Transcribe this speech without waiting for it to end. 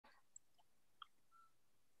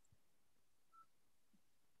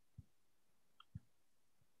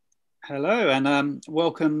Hello and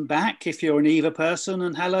welcome back if you're an Eva person,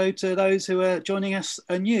 and hello to those who are joining us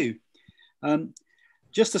anew.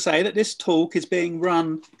 Just to say that this talk is being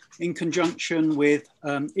run in conjunction with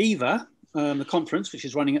Eva, the conference which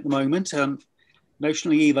is running at the moment,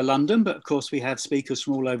 notionally Eva London, but of course we have speakers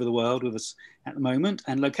from all over the world with us at the moment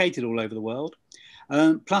and located all over the world,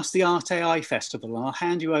 plus the Art AI Festival. And I'll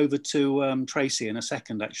hand you over to Tracy in a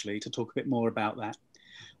second actually to talk a bit more about that.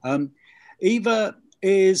 Eva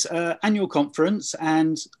is an annual conference,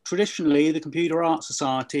 and traditionally the Computer Arts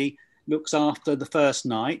Society looks after the first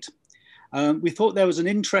night. We thought there was an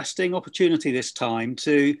interesting opportunity this time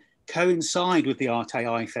to coincide with the Art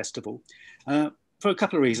AI Festival for a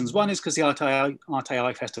couple of reasons. One is because the Art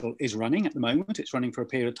AI Festival is running at the moment, it's running for a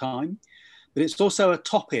period of time, but it's also a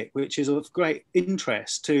topic which is of great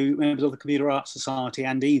interest to members of the Computer Arts Society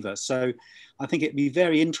and Eva. So I think it'd be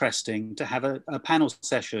very interesting to have a panel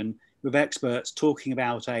session with experts talking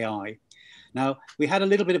about AI. Now, we had a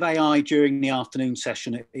little bit of AI during the afternoon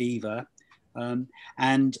session at Eva,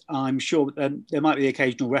 and I'm sure there might be the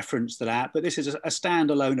occasional reference to that, but this is a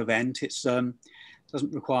standalone event. It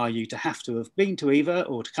doesn't require you to have been to Eva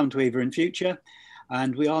or to come to Eva in future,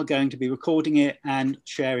 and we are going to be recording it and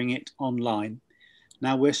sharing it online.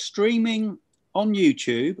 Now, we're streaming on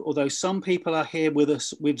YouTube, although some people are here with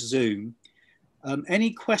us with Zoom. Any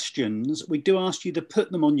questions, we do ask you to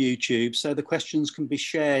put them on YouTube so the questions can be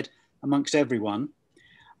shared amongst everyone.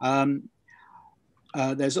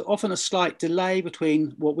 There's often a slight delay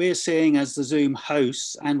between what we're seeing as the Zoom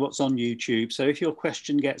hosts and what's on YouTube. So if your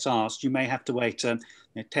question gets asked, you may have to wait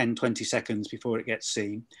 10, 20 seconds before it gets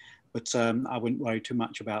seen, but I wouldn't worry too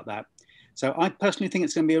much about that. So I personally think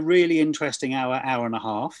it's going to be a really interesting hour, hour and a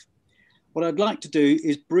half. What I'd like to do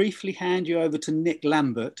is briefly hand you over to Nick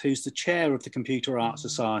Lambert, who's the chair of the Computer Arts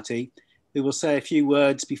Society, who will say a few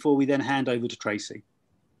words before we then hand over to Tracy.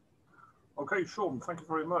 Okay, Sean, thank you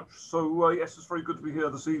very much. So yes, it's very good to be here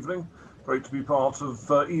this evening. Great to be part of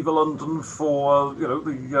Eva London for,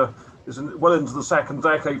 is well into the second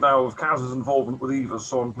decade now of Kaz's involvement with Eva.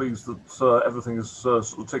 So I'm pleased that everything is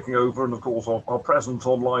sort of ticking over. And of course, our presence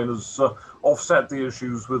online has offset the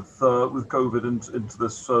issues with COVID into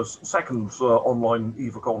this second online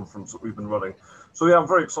Eva conference that we've been running. So yeah, I'm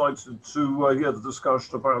very excited to hear the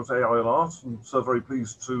discussion about AI and art, and very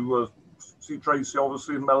pleased to see Tracy,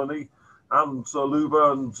 obviously, and Melanie, and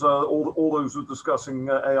Luba, and all those who are discussing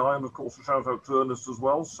AI, and of course a shout out to Ernest as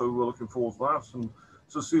well. So we're looking forward to that, and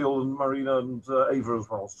Cecile and Marina and Eva as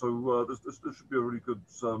well. So this should be a really good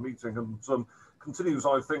meeting, and continues,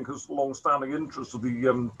 I think, as long-standing interest of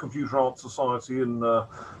the Computer Arts Society in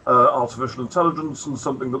artificial intelligence, and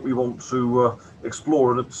something that we want to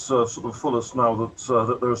explore in its sort of fullest now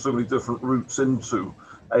that there are so many different routes into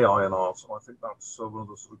AI and art. So I think that's one of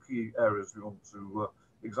the sort of key areas we want to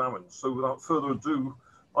examine. So without further ado,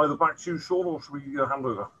 either back to you, Sean, or should we hand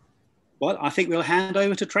over? Well, I think we'll hand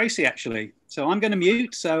over to Tracy, actually. So I'm going to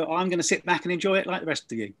mute, so I'm going to sit back and enjoy it like the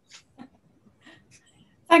rest of you.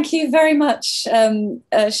 Thank you very much,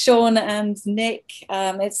 Sean and Nick.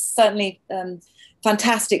 It's certainly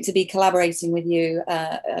fantastic to be collaborating with you,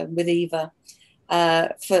 with Eva,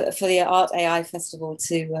 for the Art AI Festival.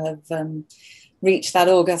 To have reached that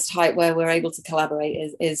August height where we're able to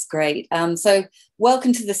collaborate is great. So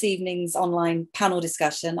welcome to this evening's online panel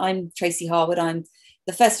discussion. I'm Tracy Harwood. I'm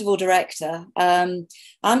the festival director. I'm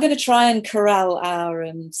going to try and corral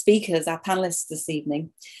our speakers, our panelists this evening.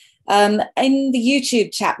 In the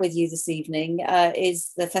YouTube chat with you this evening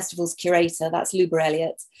is the festival's curator, that's Luba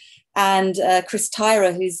Elliott, and Chris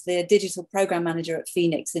Tyra, who's the digital program manager at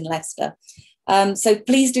Phoenix in Leicester. So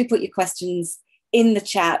please do put your questions in the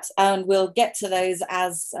chat, and we'll get to those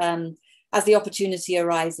as the opportunity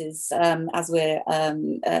arises, as we're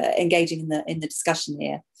engaging in the discussion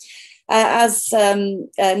here. As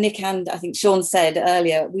Nick and I think Sean said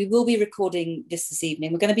earlier, we will be recording this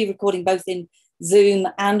evening. We're going to be recording both in Zoom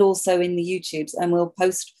and also in the YouTubes, and we'll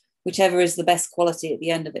post whichever is the best quality at the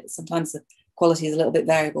end of it. Sometimes the quality is a little bit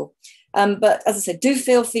variable. But as I said, do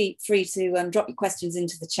feel free to drop your questions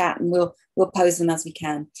into the chat, and we'll pose them as we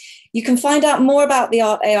can. You can find out more about the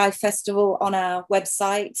Art AI Festival on our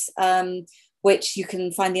website, which you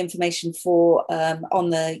can find the information for on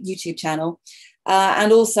the YouTube channel.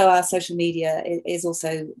 And also our social media is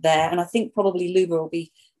also there. And I think probably Luba will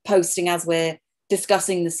be posting as we're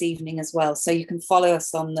discussing this evening as well. So you can follow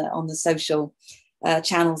us on the social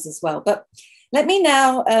channels as well. But let me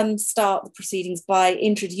now start the proceedings by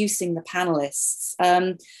introducing the panelists.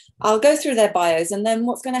 I'll go through their bios, and then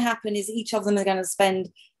what's going to happen is each of them are going to spend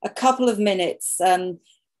a couple of minutes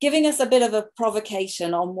giving us a bit of a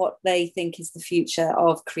provocation on what they think is the future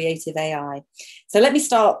of creative AI. So let me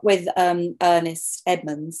start with Ernest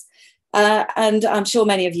Edmonds. And I'm sure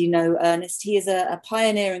many of you know Ernest. He is a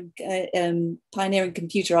pioneering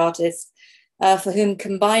computer artist for whom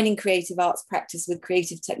combining creative arts practice with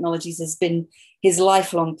creative technologies has been his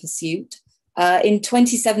lifelong pursuit. In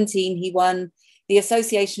 2017, he won the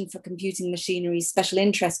Association for Computing Machinery Special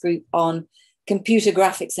Interest Group on Computer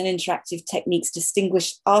Graphics and Interactive Techniques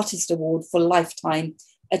Distinguished Artist Award for Lifetime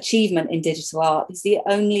Achievement in Digital Art. He's the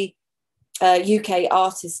only UK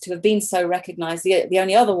artist to have been so recognised. The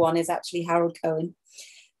only other one is actually Harold Cohen.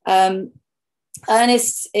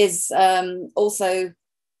 Ernest is also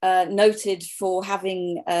noted for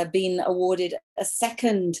having been awarded a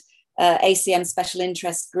second ACM Special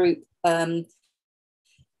Interest Group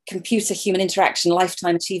Computer Human Interaction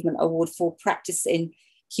Lifetime Achievement Award for practice in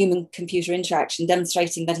human-computer interaction,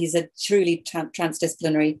 demonstrating that he's a truly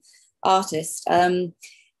transdisciplinary artist.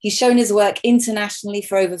 He's shown his work internationally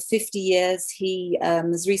for over 50 years. He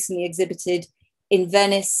has recently exhibited in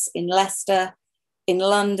Venice, in Leicester, in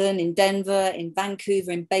London, in Denver, in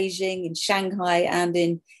Vancouver, in Beijing, in Shanghai, and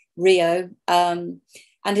in Rio. And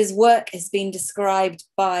his work has been described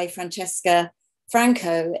by Francesca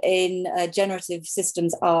Franco in Generative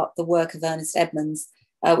Systems Art, the work of Ernest Edmonds,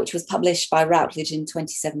 which was published by Routledge in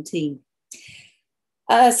 2017.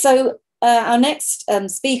 Our next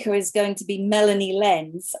speaker is going to be Melanie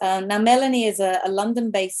Lenz. Now, Melanie is a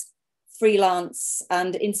London-based freelance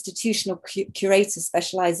and institutional curator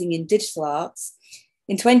specializing in digital arts.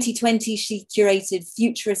 In 2020, she curated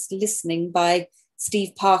Futurist Listening by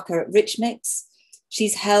Steve Parker at Rich Mix.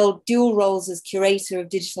 She's held dual roles as curator of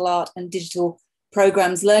digital art and digital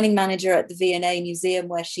programs learning manager at the V&A Museum,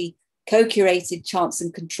 where she co-curated Chance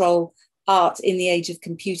and Control Art in the Age of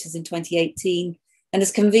Computers in 2018, and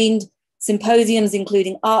has convened symposiums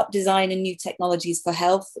including Art, Design and New Technologies for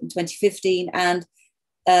Health in 2015 and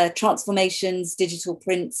Transformations, Digital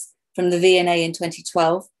Prints from the V&A in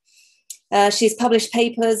 2012. She has published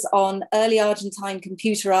papers on early Argentine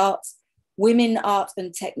computer art, women, art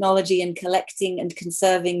and technology, and collecting and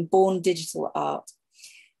conserving born digital art.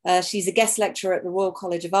 She's a guest lecturer at the Royal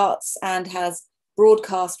College of Arts and has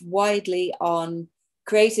broadcast widely on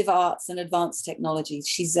creative arts and advanced technologies.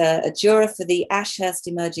 She's a juror for the Ashurst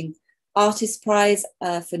Emerging Artist Prize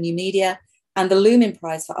for New Media and the Lumen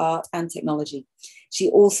Prize for Art and Technology. She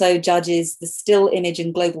also judges the Still Image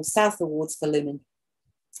and Global South Awards for Lumen.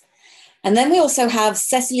 And then we also have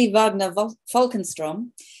Cecilie Waagner Falkenstrom,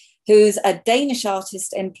 who's a Danish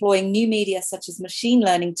artist employing new media such as machine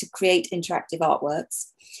learning to create interactive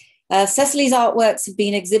artworks. Cecilie's artworks have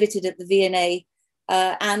been exhibited at the V&A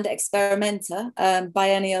and Experimenta,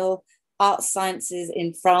 Biennial Arts Sciences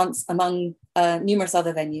in France, among numerous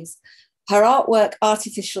other venues. Her artwork,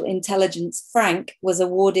 Artificial Intelligence Frank, was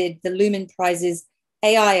awarded the Lumen Prize's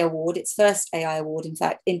AI Award, its first AI award, in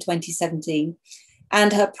fact, in 2017.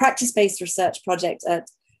 And her practice-based research project at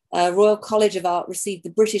Royal College of Art received the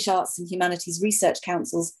British Arts and Humanities Research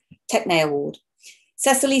Council's Techne Award.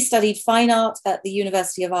 Cecilie studied fine art at the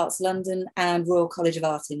University of Arts London and Royal College of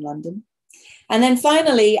Art in London. And then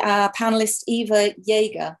finally, our panelist, Eva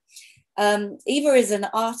Jäger. Eva is an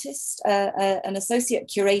artist, an associate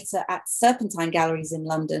curator at Serpentine Galleries in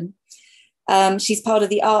London. She's part of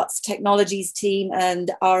the Arts Technologies team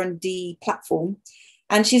and R&D platform.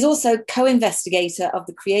 And she's also co-investigator of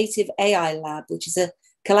the Creative AI Lab, which is a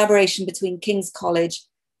collaboration between King's College,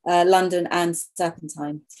 London and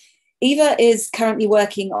Serpentine. Eva is currently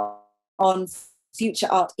working on Future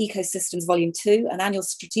Art Ecosystems Volume 2, an annual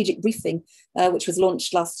strategic briefing, which was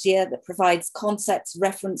launched last year, that provides concepts,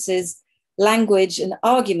 references, language and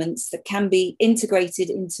arguments that can be integrated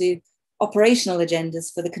into operational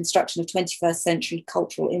agendas for the construction of 21st century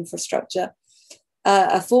cultural infrastructure.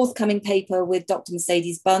 A forthcoming paper with Dr.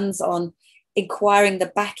 Mercedes Bunz on inquiring the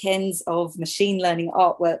back ends of machine learning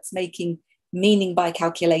artworks, making meaning by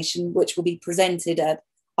calculation, which will be presented at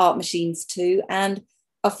Art Machines 2, and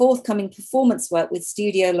a forthcoming performance work with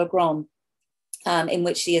Studio Legrand, in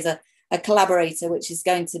which she is a collaborator, which is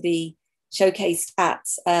going to be showcased at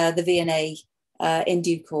the V&A in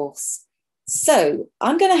due course. So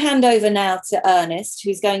I'm going to hand over now to Ernest,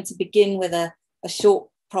 who's going to begin with a short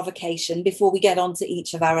provocation before we get on to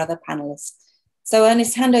each of our other panelists. So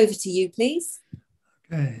Ernest, hand over to you, please.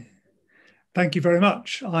 Okay, thank you very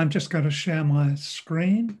much. I'm just going to share my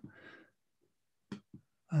screen.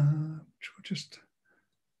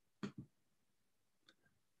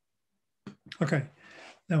 Okay,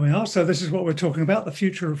 there we are. So this is what we're talking about, the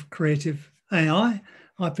future of creative AI.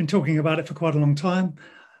 I've been talking about it for quite a long time,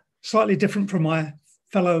 slightly different from my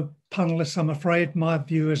fellow panelists, I'm afraid. My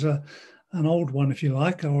view is an old one, if you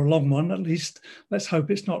like, or a long one at least. Let's hope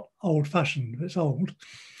it's not old-fashioned, it's old.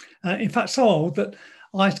 In fact, so old that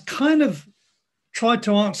I kind of tried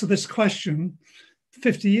to answer this question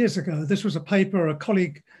 50 years ago. This was a paper a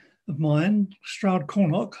colleague of mine, Stroud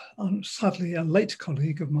Cornock, sadly a late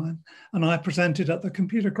colleague of mine, and I presented at the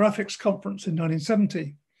Computer Graphics Conference in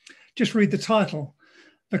 1970. Just read the title: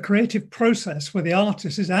 The Creative Process Where the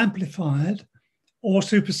Artist is Amplified or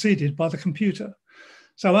Superseded by the Computer.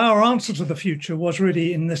 So our answer to the future was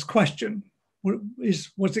really in this question: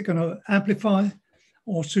 was it going to amplify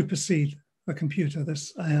or supersede the computer,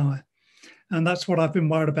 this AI? And that's what I've been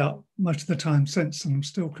worried about most of the time since, and I'm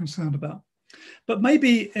still concerned about. But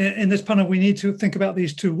maybe in this panel, we need to think about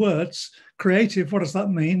these two words: creative, what does that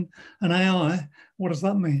mean? And AI, what does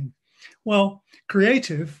that mean? Well,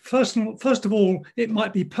 creative, first of all, it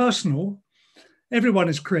might be personal. Everyone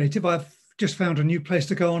is creative. I've just found a new place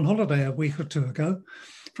to go on holiday a week or two ago,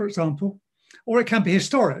 for example. Or it can be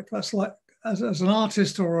historic. That's like as an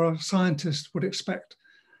artist or a scientist would expect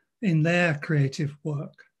in their creative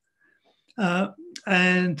work.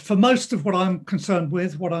 And for most of what I'm concerned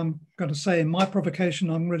with, what I'm going to say in my provocation,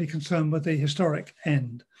 I'm really concerned with the historic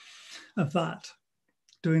end of that,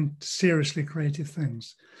 doing seriously creative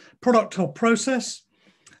things. Product or process,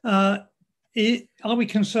 are we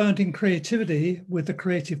concerned in creativity with the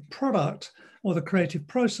creative product or the creative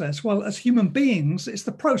process? Well, as human beings, it's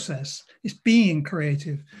the process, it's being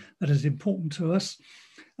creative that is important to us.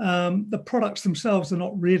 The products themselves are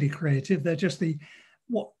not really creative, they're just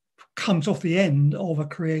what comes off the end of a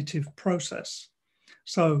creative process.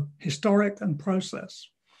 So historic and process.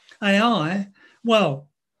 AI, well,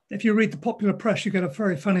 if you read the popular press, you get a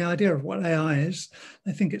very funny idea of what AI is.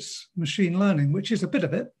 They think it's machine learning, which is a bit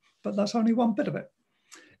of it, but that's only one bit of it.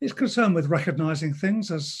 It's concerned with recognizing things,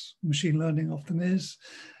 as machine learning often is,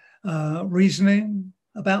 reasoning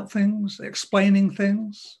about things, explaining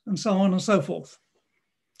things, and so on and so forth.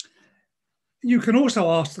 You can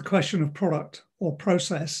also ask the question of product or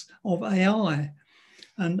process of AI.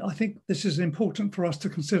 And I think this is important for us to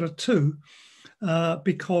consider too,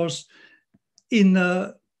 because in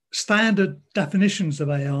the standard definitions of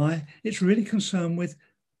AI, it's really concerned with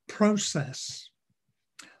process.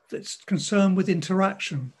 It's concerned with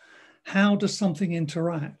interaction. How does something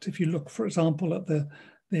interact? If you look, for example, at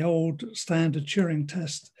the old standard Turing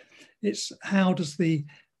test, it's how does the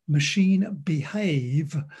machine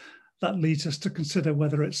behave? That leads us to consider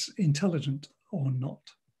whether it's intelligent or not.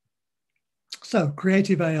 So,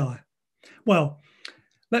 creative AI. Well,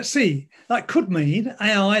 let's see. That could mean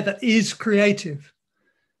AI that is creative.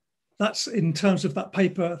 That's in terms of that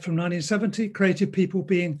paper from 1970, creative people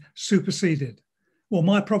being superseded. Well,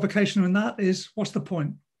 my provocation on that is, what's the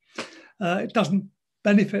point? It doesn't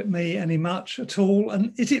benefit me any much at all.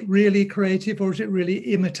 And is it really creative, or is it really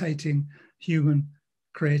imitating human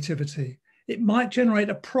creativity? It might generate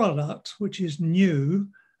a product which is new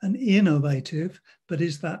and innovative, but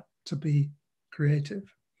is that to be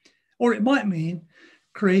creative? Or it might mean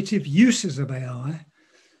creative uses of AI,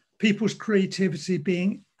 people's creativity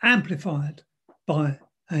being amplified by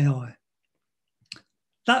AI.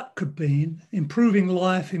 That could mean improving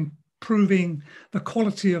life, improving the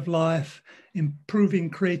quality of life, improving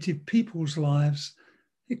creative people's lives.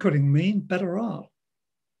 It could mean better art.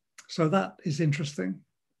 So that is interesting.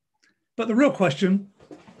 But the real question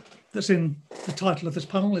that's in the title of this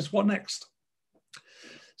panel is what next?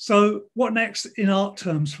 So what next in art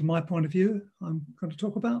terms, from my point of view, I'm going to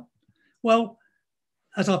talk about? Well,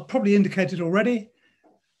 as I've probably indicated already,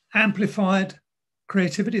 amplified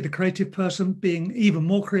creativity, the creative person being even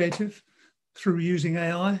more creative through using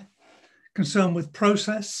AI, concerned with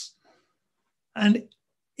process, and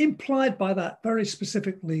implied by that very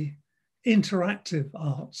specifically interactive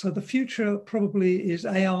art. So the future probably is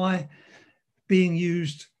AI being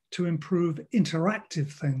used to improve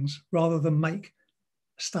interactive things rather than make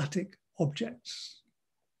static objects.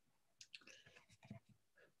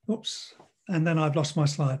 Oops, and then I've lost my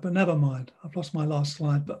slide, but never mind. I've lost my last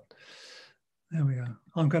slide, but there we go.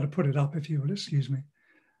 I'm going to put it up if you will excuse me.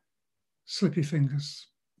 Slippy fingers.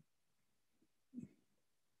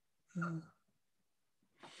 There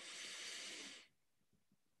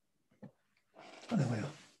we are.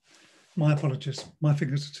 My apologies. My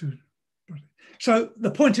fingers are too bloody. So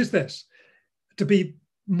the point is this, to be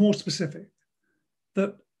more specific,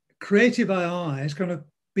 that creative AI is going to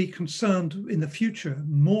be concerned in the future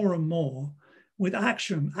more and more with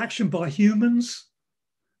action by humans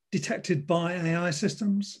detected by AI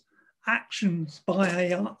systems, actions by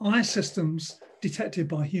AI systems detected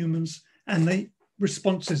by humans, and the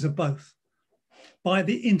responses of both, by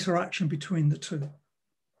the interaction between the two.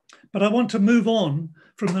 But I want to move on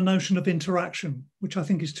from the notion of interaction, which I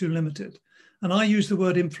think is too limited. And I use the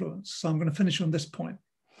word influence, so I'm going to finish on this point.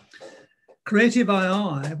 Creative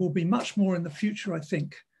AI will be much more in the future, I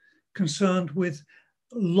think, concerned with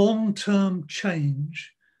long-term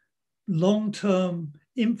change, long-term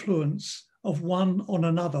influence of one on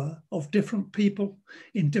another, of different people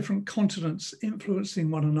in different continents influencing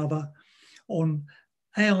one another, on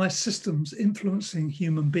AI systems influencing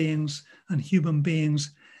human beings and human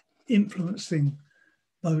beings influencing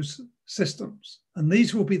those systems. And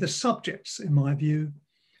these will be the subjects, in my view,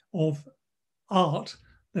 of art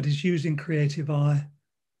that is using creative AI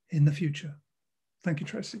in the future. Thank you,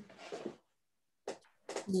 Tracy.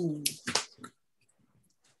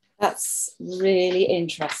 That's really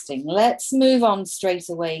interesting. Let's move on straight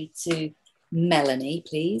away to Melanie,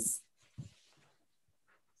 please.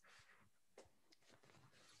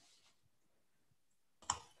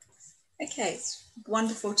 Okay, it's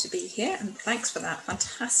wonderful to be here, and thanks for that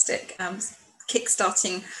fantastic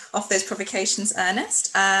kickstarting off those provocations,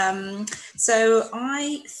 Ernest. So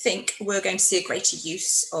I think we're going to see a greater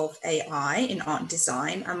use of AI in art and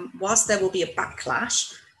design. Whilst there will be a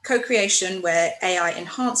backlash, co-creation where AI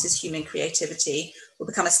enhances human creativity will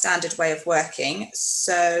become a standard way of working.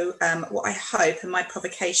 So what I hope in my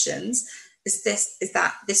provocations is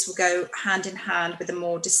that this will go hand in hand with a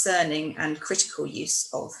more discerning and critical use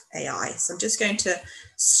of AI. So I'm just going to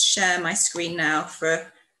share my screen now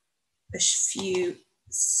for a few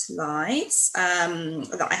slides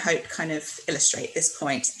that I hope kind of illustrate this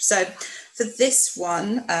point. So for this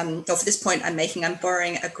one, or for this point I'm making, I'm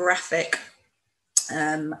borrowing a graphic,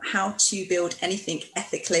 how to build anything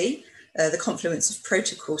ethically, the confluence of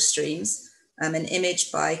protocol streams, an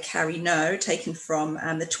image by Carrie No, taken from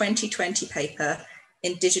the 2020 paper,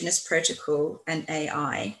 Indigenous Protocol and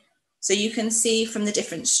AI. So you can see from the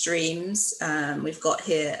different streams, we've got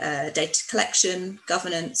here data collection,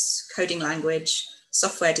 governance, coding language,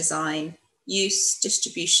 software design, use,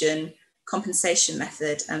 distribution, compensation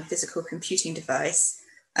method, and physical computing device,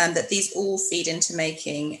 that these all feed into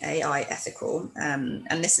making AI ethical.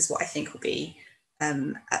 And this is what I think will be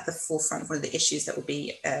at the forefront of one of the issues that will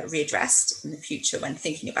be readdressed in the future when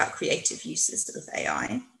thinking about creative uses of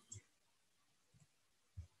AI.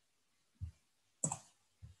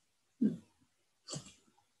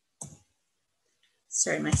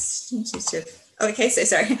 Sorry, my students have, oh, okay, so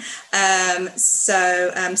sorry.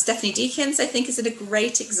 Stephanie Deakins, I think, is a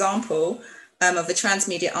great example of a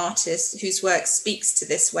transmedia artist whose work speaks to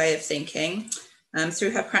this way of thinking.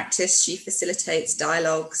 Through her practice, she facilitates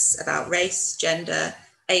dialogues about race, gender,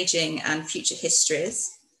 aging, and future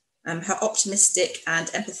histories. Her optimistic and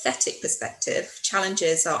empathetic perspective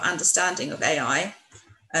challenges our understanding of AI.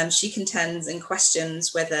 She contends and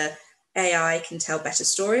questions whether AI can tell better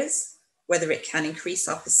stories, whether it can increase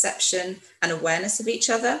our perception and awareness of each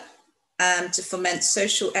other, to foment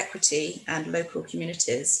social equity and local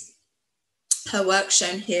communities. Her work,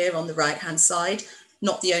 shown here on the right-hand side,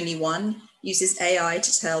 not the only one, uses AI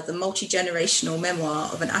to tell the multi-generational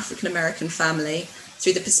memoir of an African-American family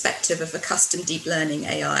through the perspective of a custom deep learning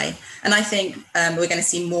AI. And I think we're going to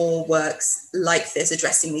see more works like this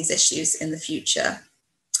addressing these issues in the future.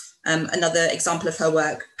 Another example of her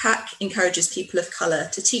work, PAC encourages people of colour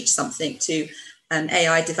to teach something to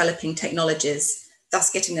AI developing technologies,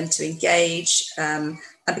 thus getting them to engage and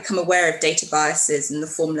become aware of data biases in the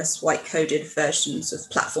formless white-coded versions of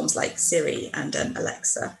platforms like Siri and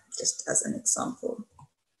Alexa, just as an example.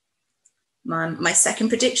 My second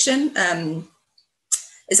prediction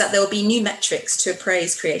is that there will be new metrics to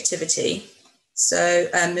appraise creativity. So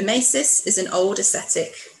mimesis is an old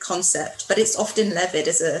aesthetic concept, but it's often levied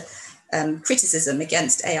as a criticism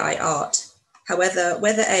against AI art. However,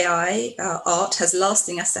 whether AI art has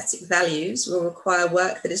lasting aesthetic values will require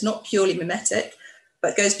work that is not purely mimetic,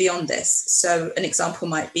 but goes beyond this. So an example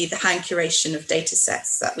might be the hand curation of data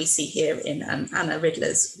sets that we see here in Anna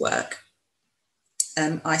Ridler's work.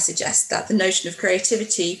 I suggest that the notion of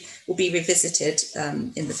creativity will be revisited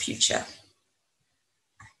in the future.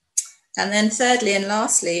 And then thirdly and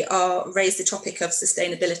lastly, I'll raise the topic of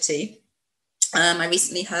sustainability. I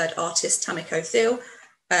recently heard artist Tamiko Thiel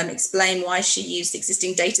explain why she used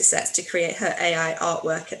existing data sets to create her AI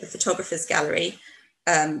artwork at the Photographer's Gallery,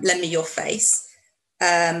 Lend Me Your Face.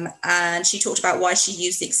 And she talked about why she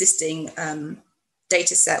used the existing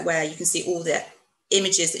data set where you can see all the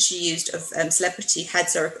images that she used of celebrity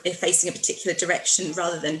heads are facing a particular direction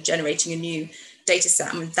rather than generating a new data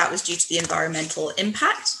set. And that was due to the environmental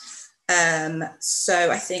impact.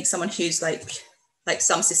 So I think someone who's like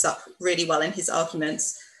sums this up really well in his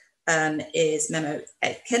arguments is Memo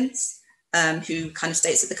Atkins. who kind of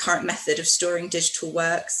states that the current method of storing digital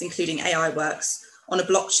works, including AI works, on a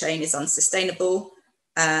blockchain is unsustainable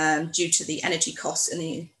due to the energy costs and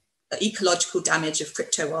the ecological damage of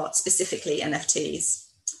crypto art, specifically NFTs.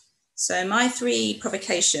 So my 3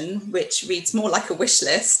 provocation, which reads more like a wish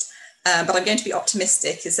list, but I'm going to be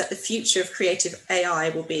optimistic, is that the future of creative AI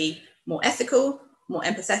will be more ethical, more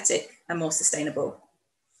empathetic, and more sustainable.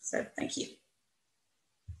 So thank you.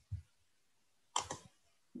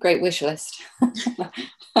 Great wish list.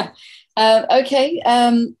 Okay,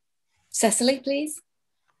 Cecilie, please.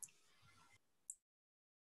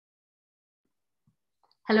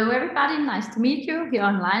 Hello, everybody. Nice to meet you here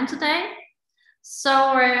online today. So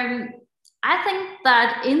I think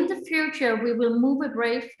that in the future, we will move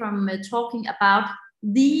away from talking about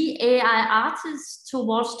the AI artists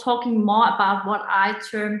towards talking more about what I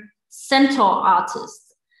term centaur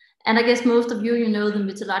artists. And I guess most of you, you know the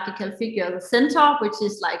mythological figure, the centaur, which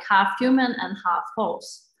is like half human and half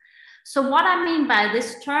horse. So what I mean by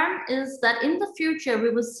this term is that in the future, we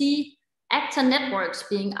will see actor networks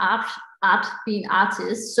being being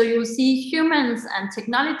artists. So you'll see humans and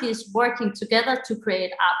technologies working together to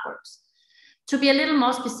create artworks. To be a little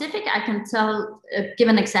more specific, I can give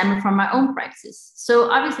an example from my own practice.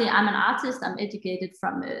 So obviously I'm an artist, I'm educated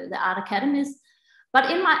from the art academies,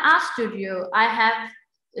 but in my art studio, I have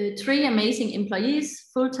 3 amazing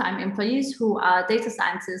employees, full-time employees who are data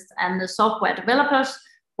scientists and the software developers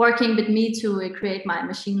working with me to create my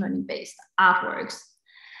machine learning based artworks.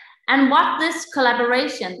 And what this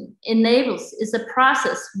collaboration enables is a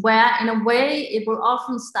process where in a way it will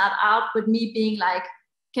often start out with me being like,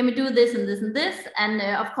 can we do this and this and this? And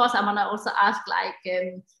of course, I want to also ask, like,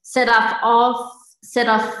 set us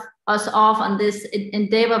off on this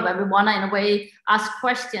endeavor where we want to, in a way, ask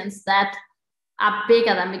questions that are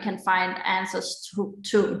bigger than we can find answers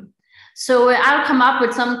to. So I'll come up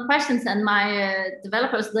with some questions, and my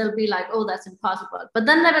developers, they'll be like, oh, that's impossible. But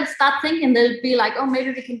then they will start thinking, they'll be like, oh,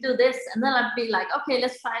 maybe we can do this. And then I'll be like, okay,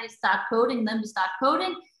 let's try to start coding. Then we start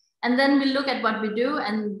coding. And then we look at what we do,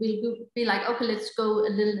 and we'll be like, okay, let's go a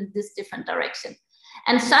little in this different direction.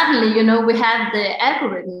 And suddenly, you know, we have the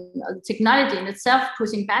algorithm, or the technology in itself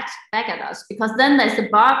pushing back at us, because then there's a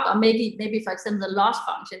bug, or maybe, for example, the loss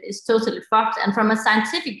function is totally fucked. And from a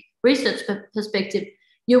scientific research perspective,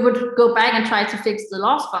 you would go back and try to fix the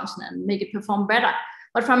loss function and make it perform better.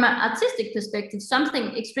 But from an artistic perspective,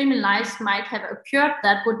 something extremely nice might have occurred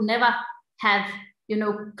that would never have, you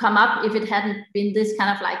know, come up if it hadn't been this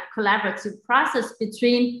kind of like collaborative process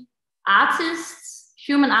between artists,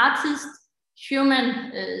 human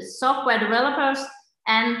software developers,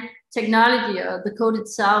 and technology, or the code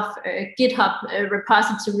itself, GitHub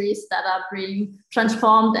repositories that are being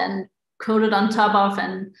transformed and coded on top of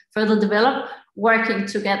and further developed, working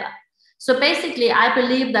together. So basically, I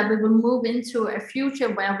believe that we will move into a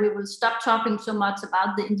future where we will stop talking so much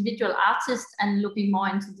about the individual artists and looking more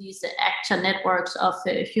into these actor networks of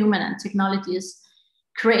human and technologies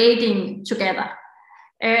creating together.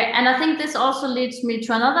 And I think this also leads me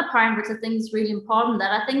to another point, which I think is really important,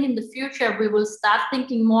 that I think in the future, we will start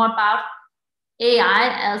thinking more about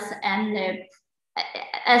AI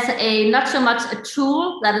as not so much a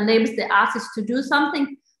tool that enables the artist to do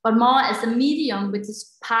something, but more as a medium, which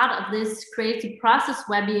is part of this creative process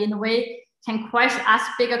where we, in a way, can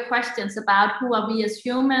ask bigger questions about who are we as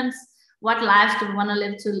humans, what lives do we want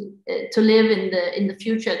to live in the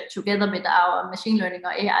future together with our machine learning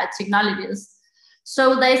or AI technologies.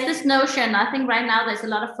 So there's this notion, I think right now there's a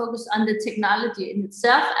lot of focus on the technology in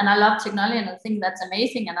itself, and I love technology and I think that's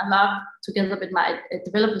amazing, and I love, together with my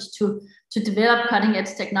developers, to develop cutting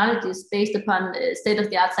edge technologies based upon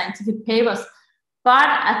state-of-the-art scientific papers. But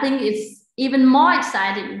I think it's even more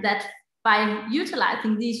exciting that by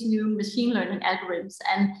utilizing these new machine learning algorithms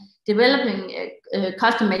and developing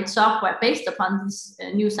custom-made software based upon these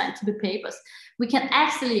new scientific papers, we can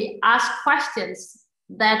actually ask questions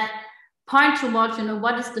that point towards, you know,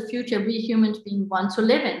 what is the future we humans being want to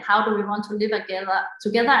live in? How do we want to live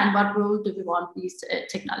together, and what role do we want these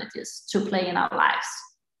technologies to play in our lives?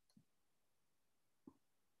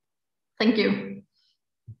 Thank you.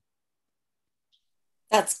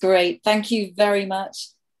 That's great. Thank you very much.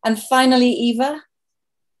 And finally, Eva.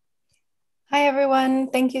 Hi, everyone.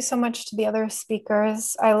 Thank you so much to the other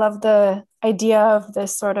speakers. I love the idea of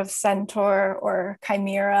this sort of centaur or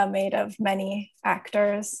chimera made of many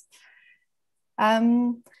actors.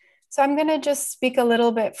 So I'm going to just speak a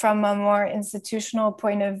little bit from a more institutional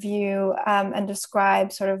point of view and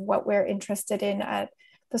describe sort of what we're interested in at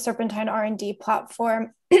the Serpentine R&D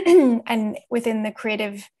platform and within the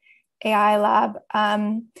Creative AI Lab.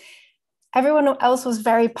 everyone else was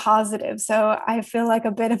very positive. So I feel like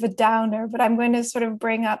a bit of a downer, but I'm going to sort of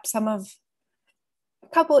bring up a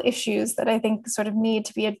couple issues that I think sort of need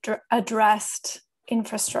to be addressed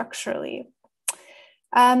infrastructurally.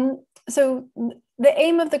 So the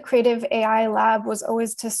aim of the Creative AI Lab was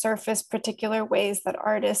always to surface particular ways that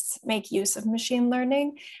artists make use of machine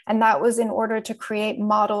learning. And that was in order to create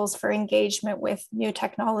models for engagement with new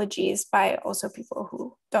technologies by also people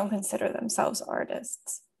who don't consider themselves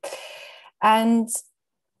artists. And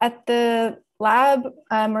at the lab,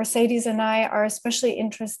 Mercedes and I are especially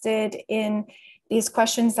interested in these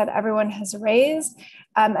questions that everyone has raised.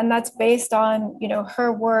 And that's based on,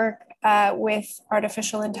 her work with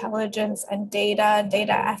artificial intelligence and data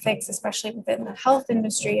ethics, especially within the health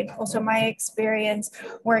industry, and also my experience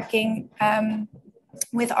working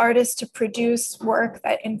with artists to produce work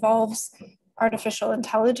that involves artificial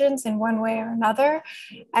intelligence in one way or another,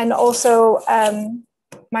 and also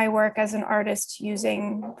my work as an artist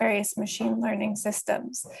using various machine learning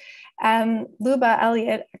systems. Luba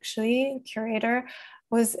Elliott, actually, curator,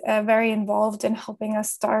 was very involved in helping us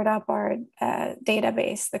start up our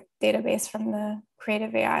database, the database from the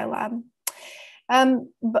Creative AI Lab.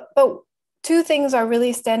 But two things are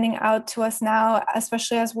really standing out to us now,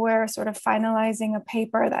 especially as we're sort of finalizing a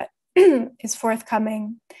paper that is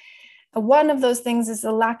forthcoming. One of those things is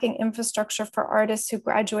the lacking infrastructure for artists who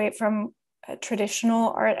graduate from traditional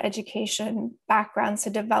art education backgrounds to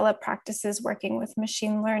develop practices working with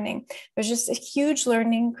machine learning. There's just a huge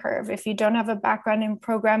learning curve if you don't have a background in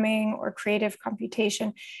programming or creative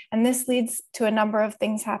computation. And this leads to a number of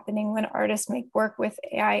things happening when artists make work with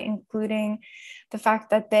AI, including the fact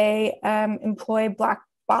that they employ black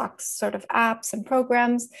box sort of apps and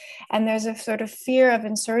programs, and there's a sort of fear of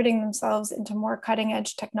inserting themselves into more cutting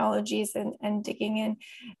edge technologies and digging in.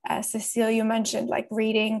 Cecilie, you mentioned like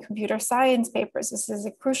reading computer science papers. This is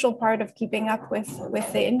a crucial part of keeping up with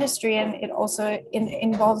the industry, and it also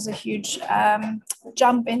involves a huge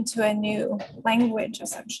jump into a new language,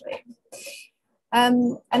 essentially.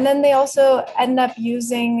 And then they also end up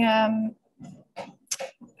using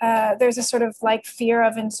there's a sort of like fear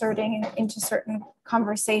of inserting into certain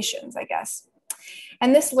conversations, I guess.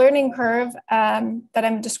 And this learning curve that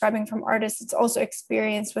I'm describing from artists, it's also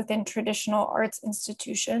experienced within traditional arts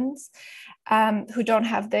institutions who don't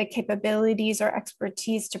have the capabilities or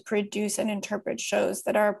expertise to produce and interpret shows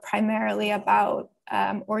that are primarily about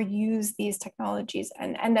or use these technologies,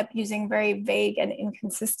 and end up using very vague and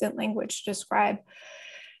inconsistent language to describe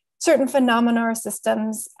certain phenomena or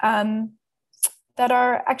systems that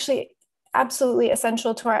are actually absolutely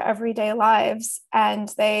essential to our everyday lives,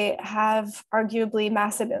 and they have arguably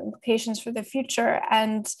massive implications for the future.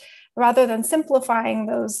 And rather than simplifying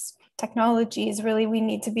those technologies, really we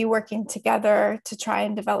need to be working together to try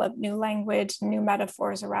and develop new language, new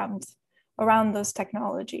metaphors around those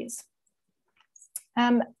technologies.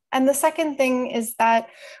 And the second thing is that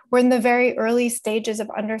we're in the very early stages of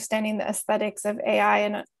understanding the aesthetics of AI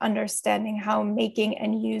and understanding how making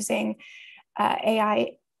and using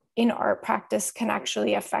AI in art practice can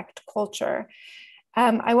actually affect culture.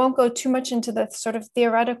 I won't go too much into the sort of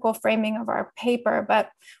theoretical framing of our paper, but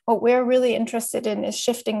what we're really interested in is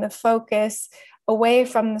shifting the focus away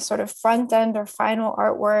from the sort of front end or final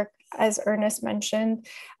artwork, as Ernest mentioned,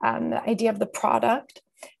 the idea of the product,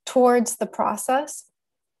 towards the process,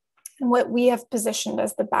 and what we have positioned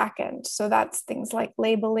as the back end. So that's things like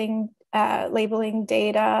labeling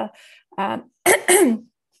data,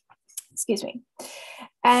 excuse me.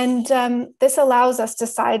 And this allows us to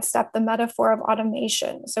sidestep the metaphor of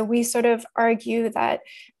automation. So we sort of argue that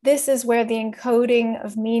this is where the encoding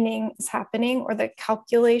of meaning is happening, or the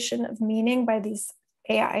calculation of meaning by these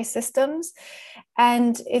AI systems.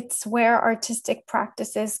 And it's where artistic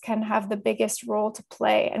practices can have the biggest role to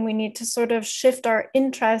play. And we need to sort of shift our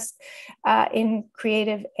interest in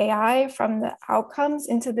creative AI from the outcomes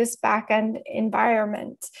into this back-end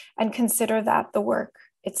environment and consider that the work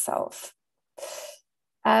itself.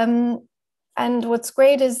 And what's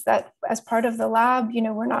great is that as part of the lab,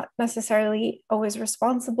 we're not necessarily always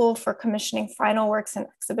responsible for commissioning final works and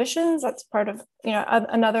exhibitions. That's part of,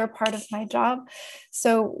 another part of my job.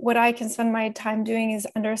 So what I can spend my time doing is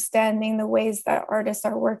understanding the ways that artists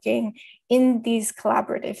are working in these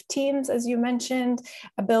collaborative teams, as you mentioned,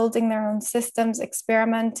 building their own systems,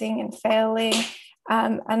 experimenting and failing.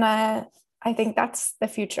 And I think that's the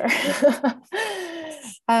future.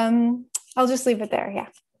 I'll just leave it there, yeah.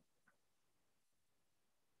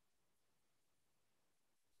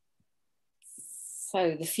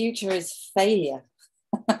 So the future is failure.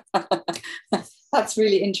 That's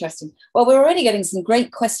really interesting. Well, we're already getting some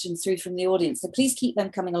great questions through from the audience, so please keep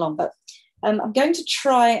them coming along. But I'm going to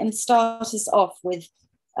try and start us off with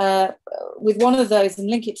one of those and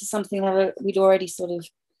link it to something that we'd already sort of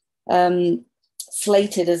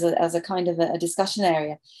slated as a kind of a discussion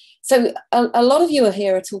area. So a lot of you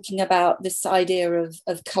here are talking about this idea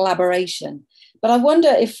of collaboration, but I wonder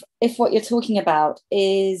if what you're talking about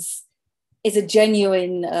is a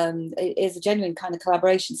genuine kind of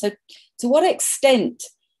collaboration. So to what extent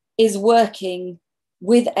is working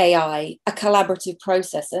with AI a collaborative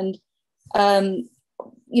process? And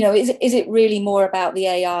you know, is it really more about the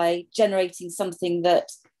AI generating something that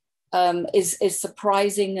is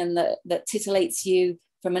surprising and that titillates you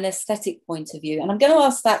from an aesthetic point of view? And I'm going to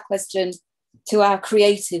ask that question to our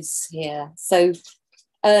creatives here. So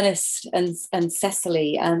Ernest and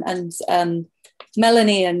Cecilie and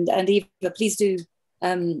Melanie and Eva, please do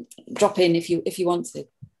drop in if you want to.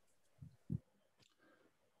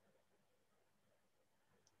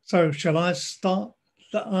 So shall I start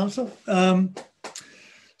that answer?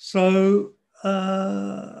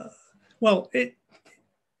 Well,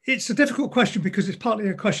 it's a difficult question because it's partly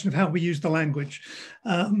a question of how we use the language.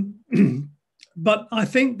 But I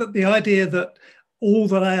think that the idea that all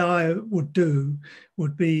that AI would do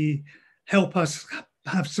would be help us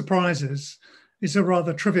have surprises is a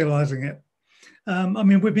rather trivializing it. I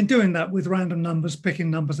mean, we've been doing that with random numbers,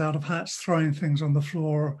 picking numbers out of hats, throwing things on the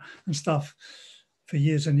floor and stuff for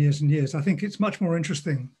years and years and years. I think it's much more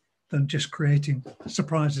interesting than just creating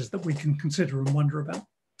surprises that we can consider and wonder about.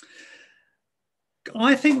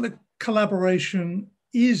 I think that collaboration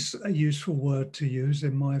is a useful word to use,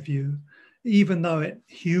 in my view, even though it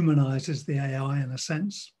humanizes the AI in a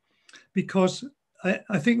sense, because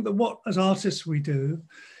I think that what as artists we do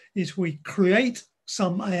is we create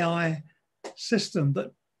some AI system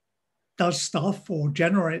that does stuff or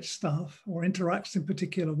generates stuff or interacts in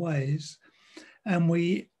particular ways, and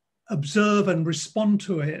we observe and respond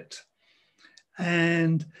to it.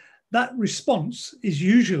 And that response is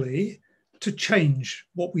usually to change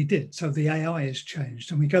what we did. So the AI is changed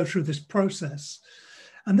and we go through this process.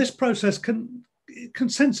 And this process can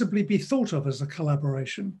sensibly be thought of as a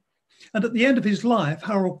collaboration. And at the end of his life,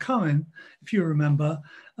 Harold Cohen, if you remember,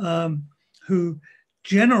 who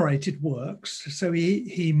generated works. So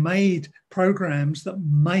he made programs that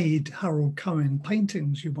made Harold Cohen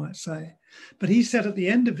paintings, you might say. But he said at the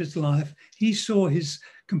end of his life, he saw his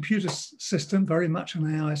computer system, very much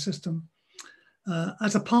an AI system,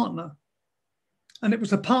 as a partner. And it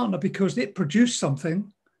was a partner because it produced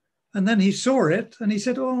something. And then he saw it and he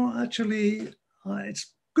said, oh, actually,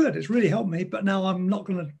 it's good. It's really helped me. But now I'm not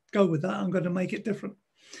going to go with that. I'm going to make it different.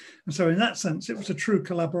 And so in that sense, it was a true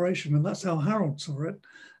collaboration. And that's how Harold saw it.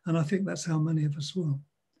 And I think that's how many of us will.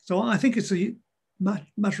 So I think it's a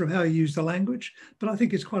matter of how you use the language. But I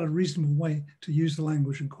think it's quite a reasonable way to use the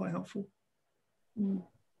language and quite helpful.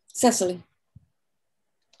 Cecilie.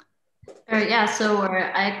 Yeah, so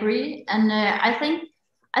I agree. And I think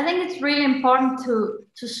it's really important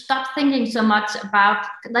to stop thinking so much about,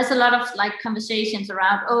 there's a lot of like conversations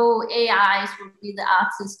around, oh, AIs will be the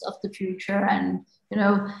artists of the future. And, you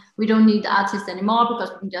know, we don't need artists anymore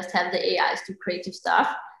because we can just have the AIs do creative stuff.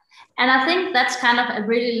 And I think that's kind of a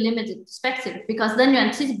really limited perspective, because then you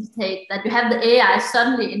anticipate that you have the AI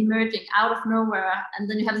suddenly emerging out of nowhere, and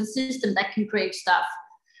then you have the system that can create stuff.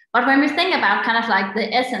 But when we think about kind of like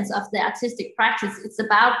the essence of the artistic practice, it's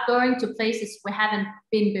about going to places we haven't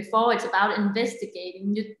been before. It's about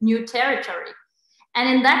investigating new territory. And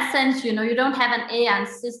in that sense, you know, you don't have an AI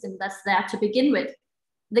system that's there to begin with.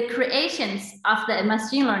 The creations of the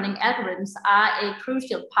machine learning algorithms are a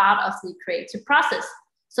crucial part of the creative process.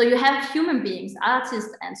 So you have human beings,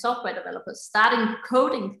 artists and software developers starting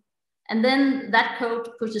coding, and then that code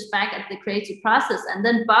pushes back at the creative process, and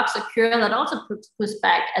then bugs occur that also push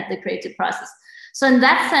back at the creative process. So in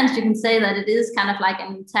that sense, you can say that it is kind of like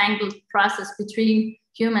an entangled process between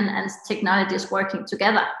human and technologies working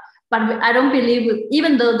together. But I don't believe,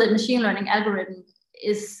 even though the machine learning algorithm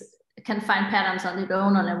can find patterns on its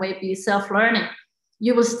own, on a way be self-learning,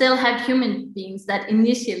 you will still have human beings that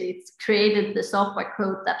initially created the software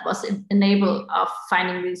code that was enabled of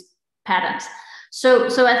finding these patterns.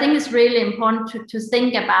 So I think it's really important to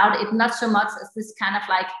think about it not so much as this kind of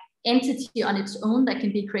like entity on its own that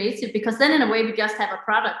can be creative, because then in a way we just have a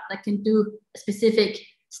product that can do a specific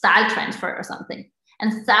style transfer or something,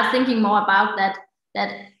 and start thinking more about that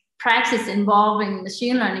praxis involving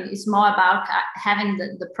machine learning is more about having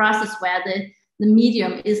the process where the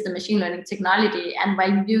medium is the machine learning technology, and where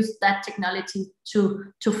you use that technology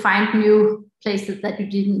to find new places that you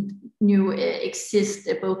didn't knew exist,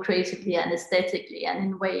 both creatively and aesthetically,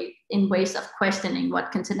 and in ways of questioning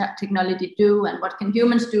what can technology do and what can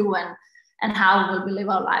humans do, and how will we live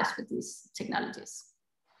our lives with these technologies.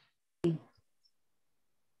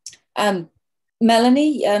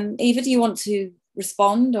 Melanie, Eva, do you want to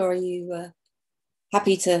respond, or are you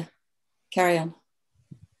happy to carry on?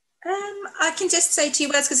 I can just say 2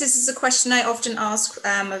 words, because this is a question I often ask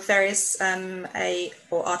of various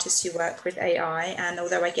artists who work with AI, and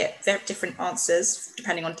although I get very different answers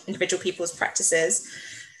depending on individual people's practices,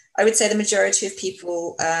 I would say the majority of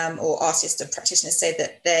people or artists or practitioners say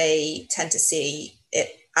that they tend to see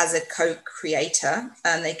it as a co-creator,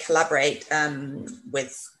 and they collaborate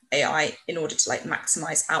with AI in order to like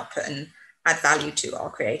maximize output and add value to our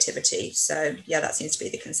creativity. So yeah, that seems to be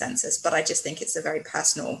the consensus, but I just think it's a very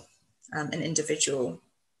personal and individual,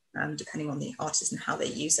 depending on the artist and how they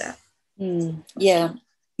use it. Yeah.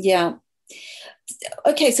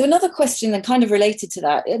 Okay, so another question then kind of related to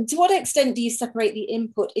that. To what extent do you separate the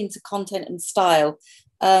input into content and style?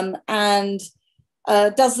 And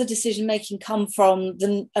does the decision-making come from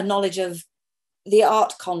a knowledge of the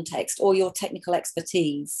art context or your technical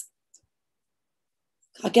expertise?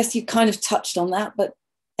 I guess you kind of touched on that, but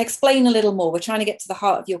explain a little more. We're trying to get to the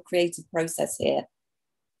heart of your creative process here.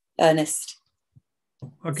 Ernest.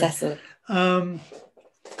 Okay. Cecilie.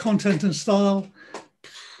 Content and style.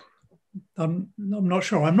 I'm not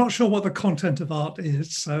sure. I'm not sure what the content of art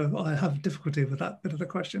is, so I have difficulty with that bit of the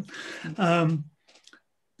question.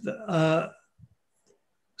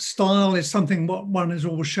 Style is something what one is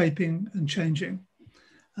always shaping and changing.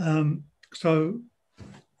 So,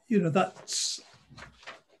 you know, that's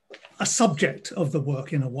a subject of the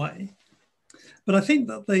work in a way. But I think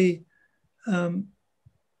that the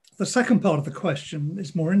second part of the question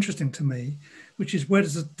is more interesting to me, which is where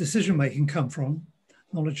does the decision-making come from?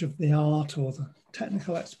 Knowledge of the art or the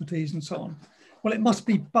technical expertise and so on. Well, it must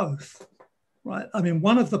be both, right? I mean,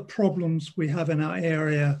 one of the problems we have in our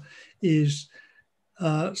area is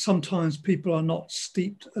sometimes people are not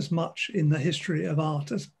steeped as much in the history of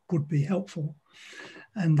art as would be helpful.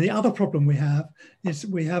 And the other problem we have is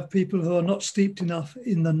we have people who are not steeped enough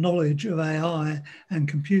in the knowledge of AI and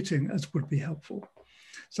computing as would be helpful.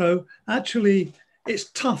 So actually,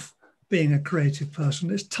 it's tough being a creative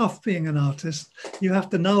person. It's tough being an artist. You have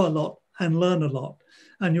to know a lot and learn a lot.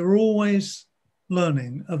 And you're always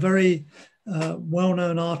learning. A very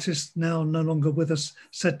well-known artist, now no longer with us,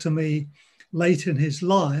 said to me late in his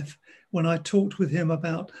life, when I talked with him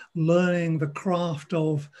about learning the craft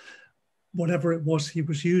of whatever it was he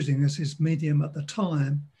was using as his medium at the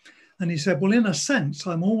time. And he said, well, in a sense,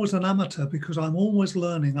 I'm always an amateur because I'm always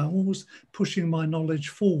learning. I'm always pushing my knowledge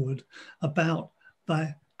forward about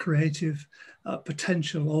the creative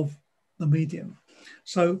potential of the medium.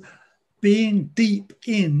 So being deep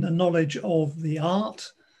in a knowledge of the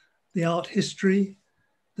art history,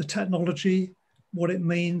 the technology, what it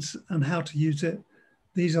means and how to use it,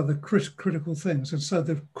 these are the critical things. And so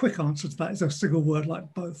the quick answer to that is a single word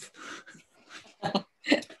like both.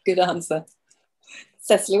 Good answer.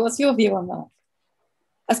 Cecilie, what's your view on that?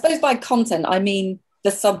 I suppose by content, I mean the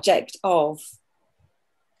subject of.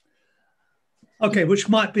 Okay, which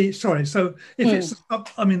might be, sorry, so if it's,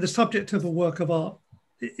 I mean, the subject of a work of art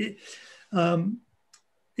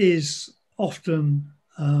is often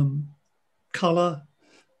colour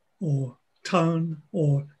or tone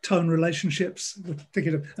relationships. We're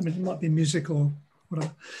thinking of, I mean, it might be music or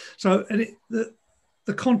whatever. So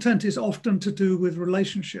the content is often to do with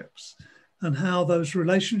relationships and how those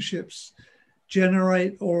relationships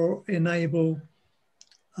generate or enable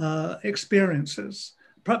experiences.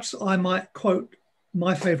 Perhaps I might quote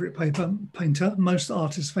my favourite painter, most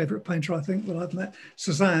artists' favourite painter, I think, that I've met,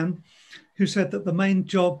 Cézanne, who said that the main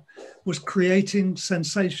job was creating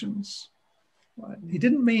sensations. Right? He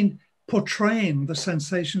didn't mean portraying the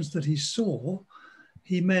sensations that he saw.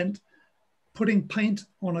 He meant putting paint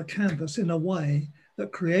on a canvas in a way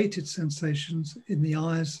that created sensations in the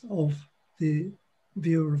eyes of the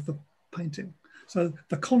viewer of the painting. So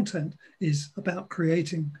the content is about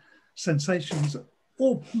creating sensations,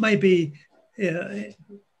 or maybe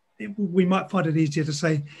we might find it easier to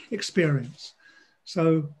say experience.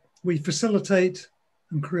 So we facilitate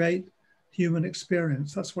and create human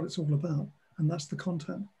experience. That's what it's all about. And that's the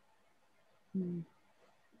content.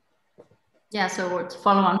 Yeah, so to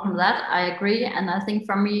follow on from that, I agree. And I think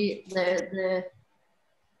for me,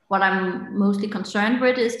 what I'm mostly concerned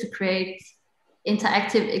with is to create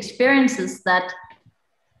interactive experiences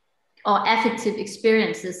or affective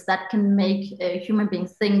experiences that can make a human being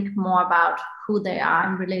think more about who they are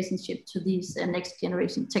in relationship to these next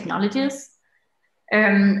generation technologies.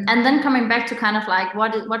 And then coming back to kind of like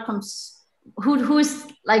what comes who's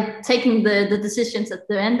like taking the decisions at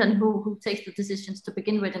the end, and who takes the decisions to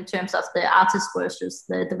begin with in terms of the artists versus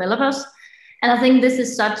the developers. And I think this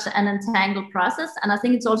is such an entangled process. And I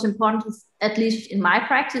think it's also important, at least in my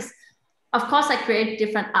practice, of course, I create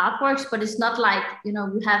different artworks, but it's not like, you know,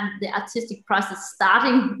 we have the artistic process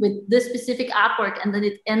starting with this specific artwork and then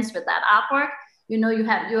it ends with that artwork. You know, you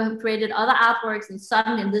have created other artworks, and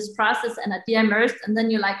suddenly in this process an idea emerged, and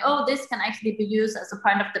then you're like, oh, this can actually be used as a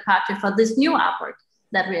point of departure for this new artwork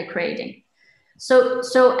that we are creating. So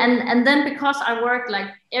and then because I work like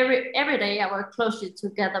every day, I work closely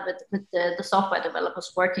together with the software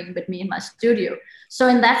developers working with me in my studio. So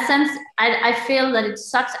in that sense, I feel that it's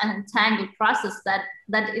such an entangled process that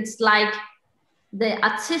it's like the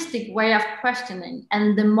artistic way of questioning,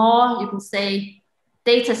 and the more you can say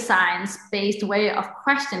data science based way of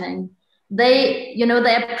questioning, they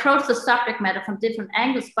approach the subject matter from different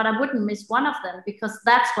angles, but I wouldn't miss one of them, because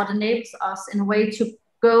that's what enables us in a way to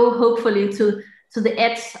go hopefully to the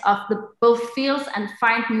edge of the both fields and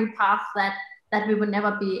find new paths that we would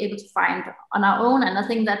never be able to find on our own. And I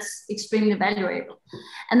think that's extremely valuable.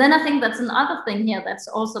 And then I think that's another thing here that's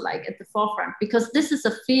also like at the forefront, because this is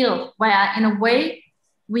a field where in a way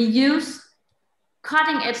we use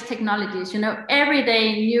cutting edge technologies. You know, every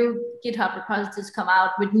day new GitHub repositories come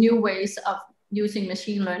out with new ways of using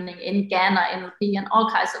machine learning in GAN or NLP and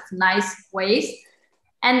all kinds of nice ways.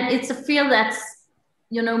 And it's a field that's,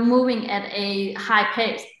 you know, moving at a high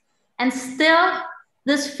pace. And still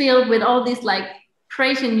this field with all these like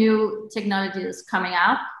crazy new technologies coming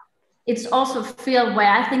out, it's also a field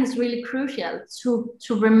where I think it's really crucial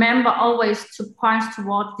to remember always to point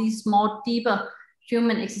toward these more deeper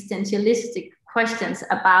human existentialistic questions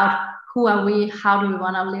about who are we, how do we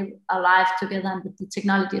want to live our life together with the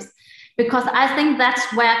technologies. Because I think that's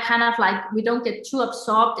where kind of like we don't get too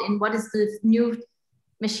absorbed in what is the new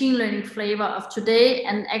machine learning flavor of today,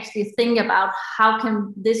 and actually think about how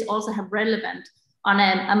can this also have relevant on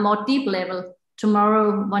a more deep level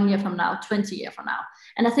tomorrow, 1 year from now, 20 years from now.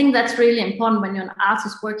 And I think that's really important when you're an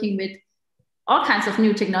artist working with all kinds of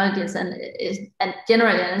new technologies and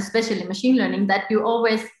generally, and especially machine learning, that you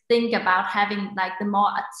always think about having like the more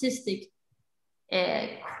artistic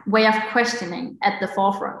way of questioning at the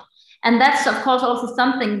forefront. And that's of course also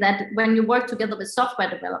something that when you work together with software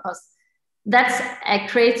developers, that's a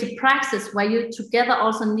creative practice where you together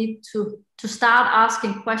also need to start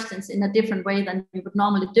asking questions in a different way than you would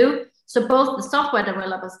normally do. So both the software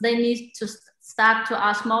developers, they need to start to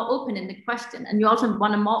ask more open-ended question, and you also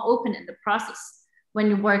want a more open-ended process when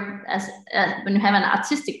you work as when you have an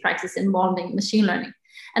artistic practice involving machine learning.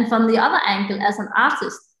 And from the other angle, as an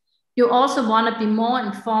artist, you also want to be more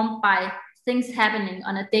informed by things happening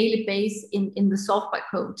on a daily basis in the software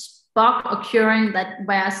code, bug occurring that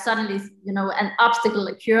where suddenly, you know, an obstacle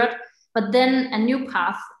occurred, but then a new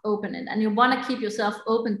path opened, and you want to keep yourself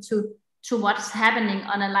open to what's happening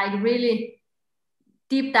on a like really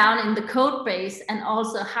deep down in the code base, and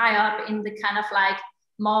also high up in the kind of like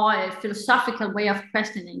more philosophical way of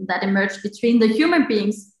questioning that emerged between the human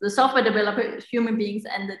beings, the software developer human beings,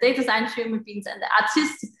 and the data science human beings, and the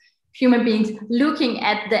artist human beings, looking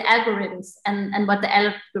at the algorithms and what the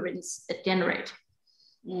algorithms generate.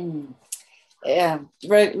 Yeah,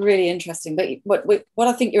 really interesting. But what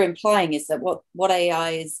I think you're implying is that what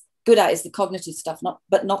AI is good at is the cognitive stuff,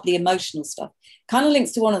 but not the emotional stuff. Kind of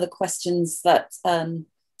links to one of the questions that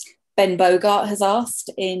Ben Bogart has asked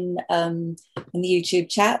in the YouTube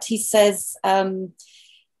chat. He says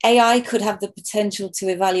AI could have the potential to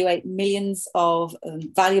evaluate millions of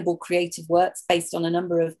valuable creative works based on a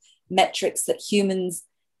number of metrics that humans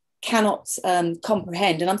cannot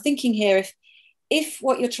comprehend. And I'm thinking here, if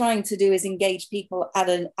what you're trying to do is engage people at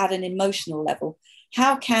an emotional level,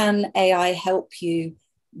 how can AI help you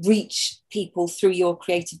reach people through your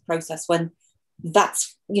creative process when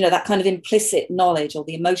that's, you know, that kind of implicit knowledge or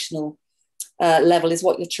the emotional level is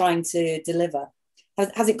what you're trying to deliver?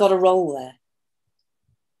 Has it got a role there?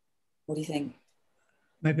 What do you think?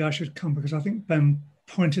 Maybe I should come, because I think Ben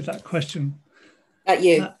pointed that question at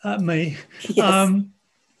you, at me. Yes.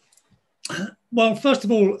 Well, first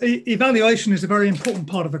of all, evaluation is a very important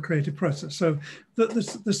part of the creative process. So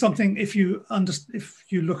there's something, if you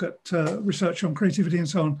look at research on creativity and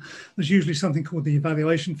so on, there's usually something called the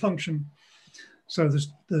evaluation function. So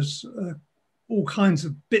there's all kinds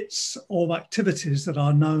of bits of activities that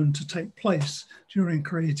are known to take place during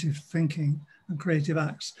creative thinking and creative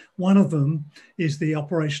acts. One of them is the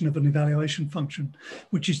operation of an evaluation function,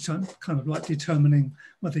 which is kind of like determining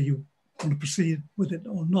whether you want to proceed with it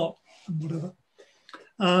or not, and whatever.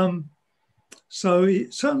 So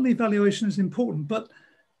certainly evaluation is important, but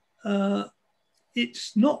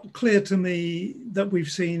it's not clear to me that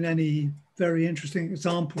we've seen any very interesting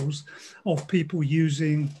examples of people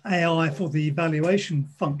using AI for the evaluation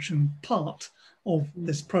function part of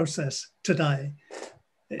this process today.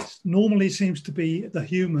 It normally seems to be the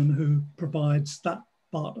human who provides that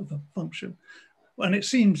part of the function. And it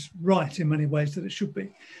seems right in many ways that it should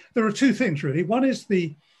be. There are two things really. One is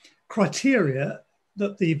the criteria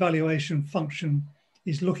that the evaluation function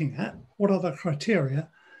is looking at. What are the criteria?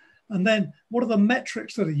 And then what are the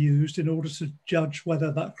metrics that are used in order to judge whether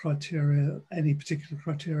that criteria, any particular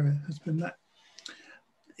criteria, has been met?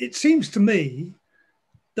 It seems to me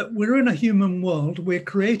that we're in a human world, we're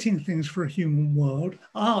creating things for a human world.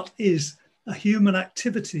 Art is a human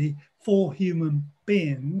activity for human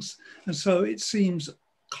beings. And so it seems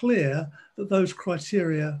clear that those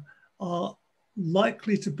criteria are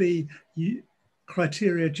likely to be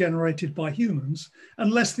criteria generated by humans,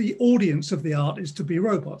 unless the audience of the art is to be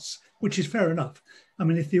robots, which is fair enough. I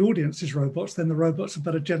mean, if the audience is robots, then the robots had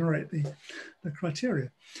better generate the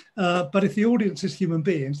criteria. But if the audience is human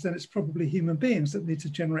beings, then it's probably human beings that need to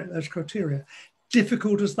generate those criteria.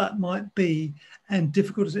 Difficult as that might be, and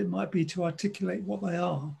difficult as it might be to articulate what they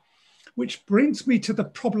are. Which brings me to the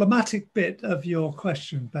problematic bit of your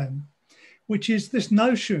question, Ben, which is this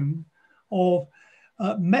notion of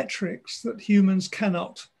metrics that humans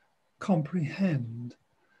cannot comprehend.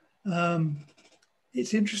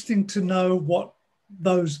 It's interesting to know what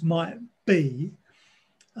those might be.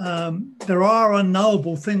 There are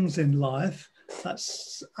unknowable things in life,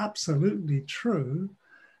 that's absolutely true,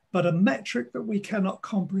 but a metric that we cannot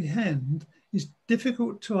comprehend is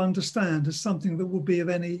difficult to understand as something that will be of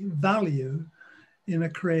any value in a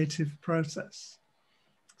creative process.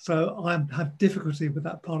 So I have difficulty with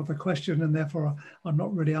that part of the question, and therefore I'm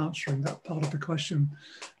not really answering that part of the question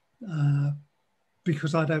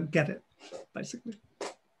because I don't get it, basically.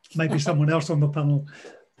 Maybe someone else on the panel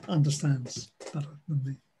understands better than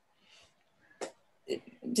me.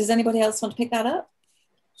 Does anybody else want to pick that up?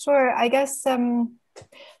 Sure. I guess the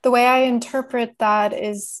way I interpret that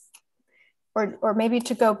is, or maybe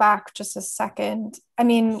to go back just a second, I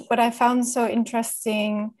mean, what I found so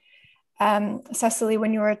interesting, Cecilie,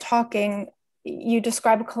 when you were talking, you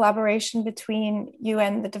describe a collaboration between you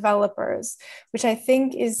and the developers, which I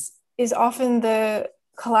think is often the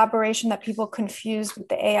collaboration that people confuse with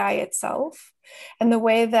the AI itself, and the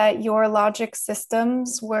way that your logic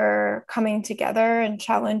systems were coming together and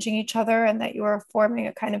challenging each other, and that you were forming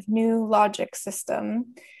a kind of new logic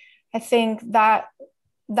system. I think that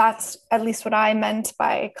that's at least what I meant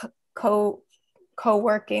by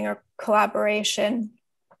co-working or collaboration,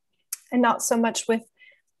 and not so much with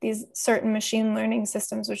these certain machine learning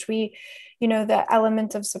systems, which we, the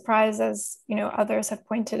element of surprise, as others have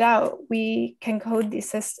pointed out, we can code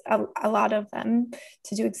these a lot of them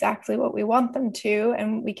to do exactly what we want them to,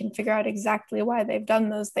 and we can figure out exactly why they've done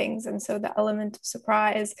those things. And so the element of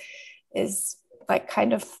surprise is like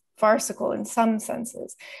kind of farcical in some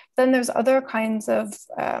senses. Then there's other kinds of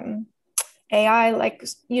AI, like,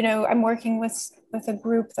 I'm working with a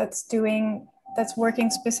group that's working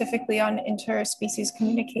specifically on interspecies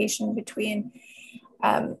communication between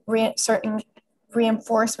certain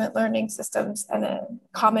reinforcement learning systems and a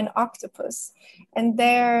common octopus. And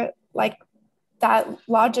there, like, that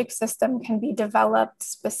logic system can be developed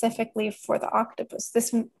specifically for the octopus.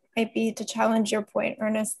 This might be to challenge your point,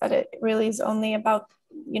 Ernest, that it really is only about,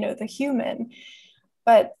 the human.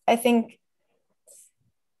 But I think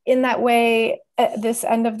in that way, at this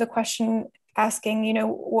end of the question, asking,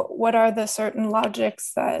 what are the certain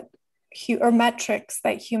logics that or metrics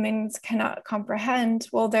that humans cannot comprehend?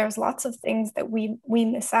 Well, there's lots of things that we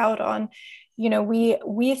miss out on.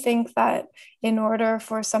 We think that in order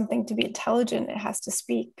for something to be intelligent, it has to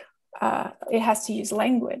speak, it has to use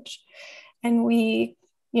language. And we,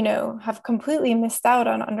 have completely missed out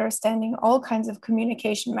on understanding all kinds of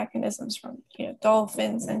communication mechanisms from,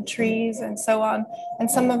 dolphins and trees and so on. And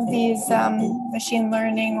some of these machine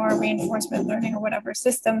learning or reinforcement learning or whatever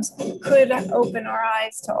systems could open our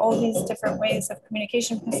eyes to all these different ways of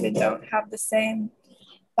communication, because they don't have the same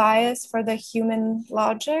bias for the human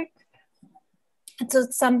logic. And so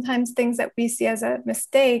sometimes things that we see as a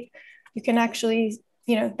mistake, you can actually,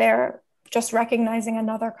 they're just recognizing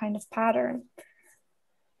another kind of pattern.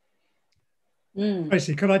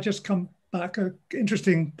 Tracy, could I just come back?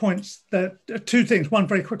 Interesting points. That two things. One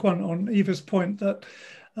very quick one on Eva's point that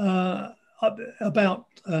about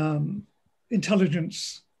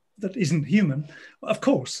intelligence that isn't human. Of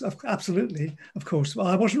course, absolutely, of course.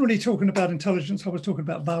 I wasn't really talking about intelligence. I was talking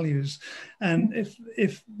about values. And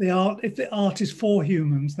if the art is for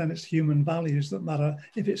humans, then it's human values that matter.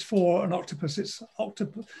 If it's for an octopus, it's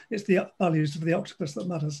the values of the octopus that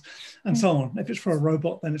matters, and so on. If it's for a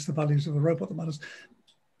robot, then it's the values of the robot that matters.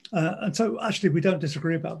 And so actually, we don't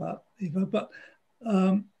disagree about that, Eva. But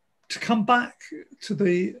to come back to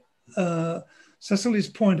the Cecilie's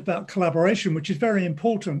point about collaboration, which is very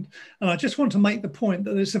important. And I just want to make the point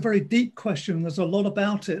that it's a very deep question. There's a lot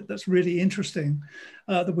about it that's really interesting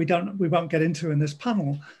that we won't get into in this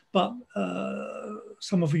panel. But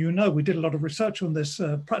some of you know, we did a lot of research on this,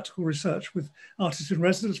 practical research with artists in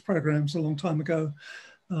residence programs a long time ago.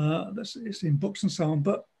 It's in books and so on.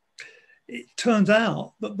 But it turns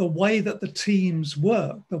out that the way that the teams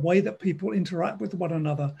work, the way that people interact with one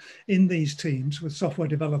another in these teams with software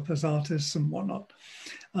developers, artists and whatnot,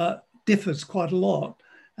 differs quite a lot.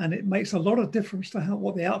 And it makes a lot of difference to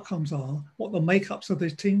what the outcomes are, what the makeups of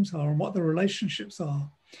these teams are, and what the relationships are,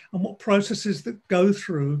 and what processes that go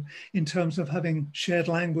through in terms of having shared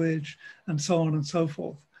language and so on and so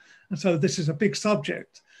forth. And so this is a big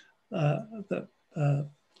subject that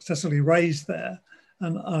Cecilie raised there.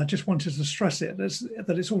 And I just wanted to stress it,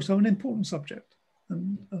 that it's also an important subject.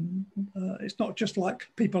 And it's not just like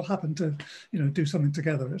people happen to, do something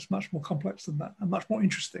together. It's much more complex than that, and much more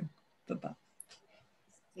interesting than that.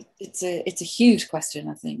 It's a huge question,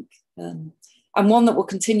 I think, and one that will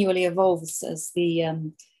continually evolve as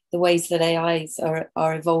the ways that AIs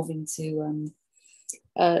are evolving to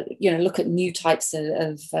look at new types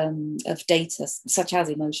of data, such as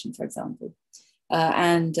emotion, for example.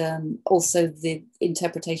 And also the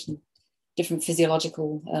interpretation of different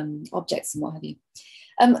physiological objects and what have you.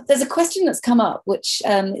 There's a question that's come up, which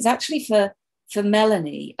is actually for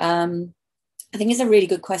Melanie. I think it's a really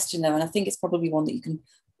good question, though, and I think it's probably one that you can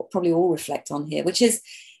probably all reflect on here, which is,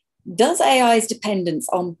 does AI's dependence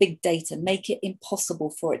on big data make it impossible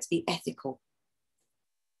for it to be ethical?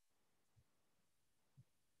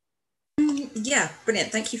 Yeah,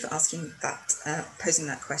 brilliant. Thank you for asking that, posing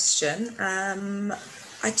that question.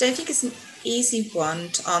 I don't think it's an easy one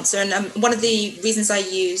to answer. And one of the reasons I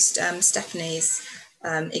used Stephanie's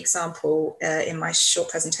example in my short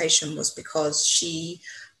presentation was because she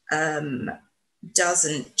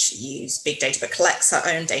doesn't use big data, but collects her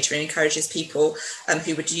own data and encourages people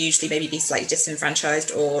who would usually maybe be slightly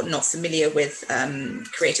disenfranchised or not familiar with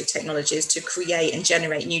creative technologies to create and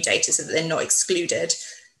generate new data so that they're not excluded.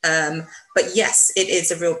 But yes, it is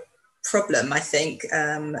a real problem, I think,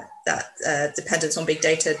 that dependence on big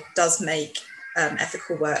data does make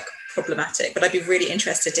ethical work problematic. But I'd be really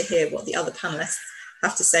interested to hear what the other panelists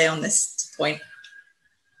have to say on this point.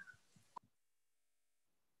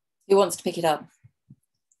 Who wants to pick it up?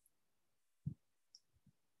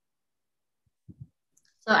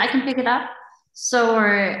 So I can pick it up. So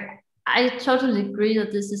I totally agree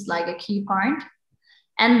that this is like a key point.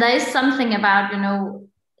 And there is something about,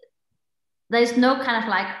 there's no kind of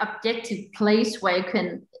like objective place where you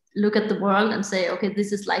can look at the world and say, okay,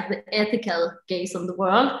 this is like the ethical gaze on the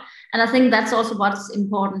world. And I think that's also what's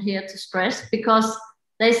important here to stress, because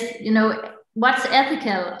there's, what's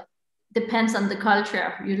ethical depends on the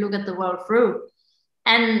culture you look at the world through.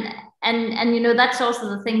 And that's also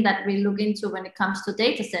the thing that we look into when it comes to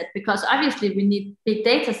data set, because obviously we need big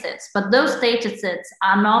data sets, but those data sets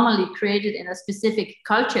are normally created in a specific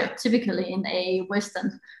culture, typically in a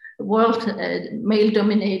Western world,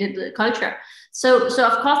 male-dominated culture. So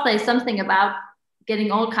of course there is something about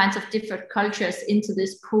getting all kinds of different cultures into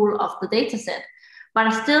this pool of the data set. But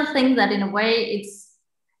I still think that in a way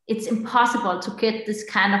it's impossible to get this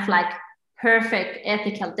kind of like perfect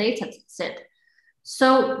ethical data set.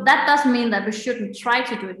 So that doesn't mean that we shouldn't try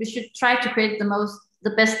to do it. We should try to create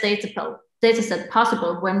the best data set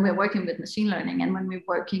possible when we're working with machine learning and when we're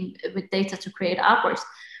working with data to create artworks.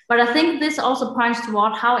 But I think this also points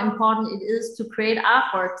toward how important it is to create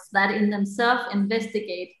artworks that in themselves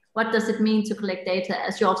investigate what does it mean to collect data,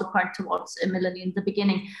 as you also point towards, Melanie, in the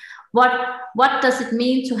beginning. What does it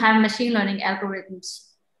mean to have machine learning algorithms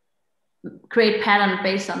create pattern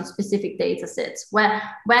based on specific data sets? Where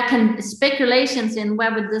can speculations in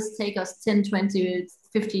where would this take us 10, 20,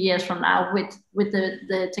 50 years from now with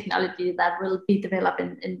the technology that will be developed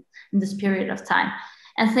in this period of time,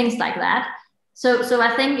 and things like that. So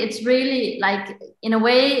I think it's really like, in a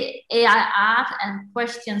way, AI art and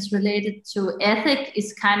questions related to ethic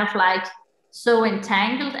is kind of like so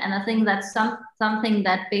entangled. And I think that's something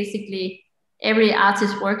that basically every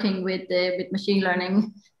artist working with machine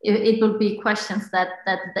learning, it will be questions that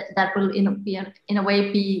will in a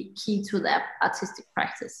way be key to their artistic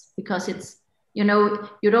practice, because you know,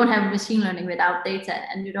 you don't have machine learning without data,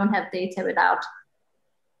 and you don't have data without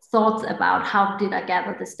thoughts about how did I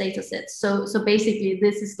gather this data set. So basically,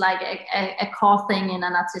 this is like a core thing in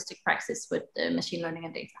an artistic praxis with machine learning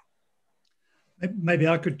and data. Maybe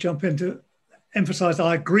I could jump in to emphasize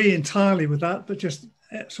I agree entirely with that, but just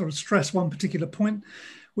sort of stress one particular point,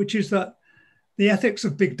 which is that the ethics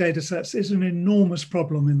of big data sets is an enormous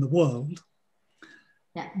problem in the world.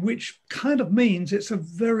 Yeah. Which kind of means it's a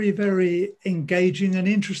very, very engaging and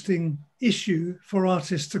interesting issue for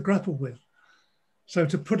artists to grapple with. So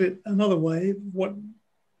to put it another way, what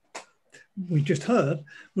we just heard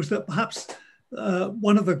was that perhaps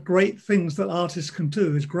one of the great things that artists can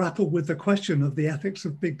do is grapple with the question of the ethics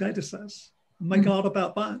of big data sets and make art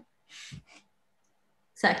about that.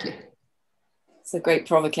 Exactly. It's a great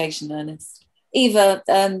provocation, Ernest. Eva,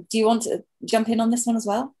 do you want to jump in on this one as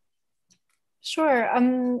well? Sure.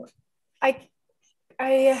 I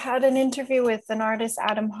had an interview with an artist,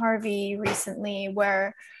 Adam Harvey, recently,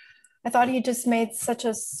 where I thought he just made such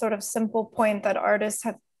a sort of simple point that artists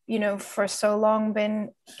have, you know, for so long been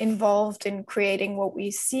involved in creating what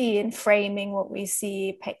we see, in framing what we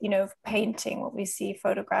see, you know, painting what we see,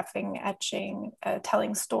 photographing, etching,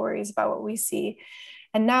 telling stories about what we see.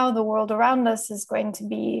 And now the world around us is going to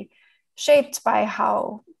be shaped by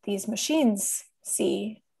how these machines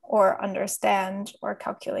see or understand or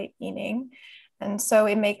calculate meaning. And so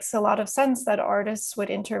it makes a lot of sense that artists would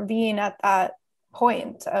intervene at that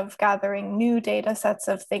point of gathering new data sets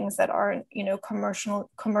of things that aren't, you know,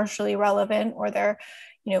 commercially relevant, or they're,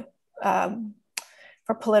 you know,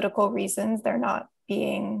 for political reasons, they're not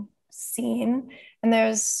being seen. And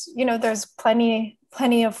there's, you know, there's plenty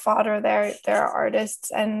of fodder there. There are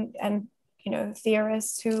artists and, you know,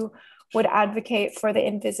 theorists who would advocate for the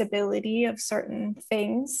invisibility of certain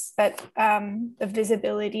things, that the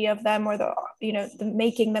visibility of them, or the, you know, the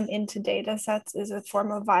making them into data sets is a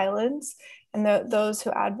form of violence. And those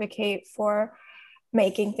who advocate for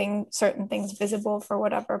making certain things visible for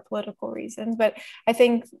whatever political reason. But I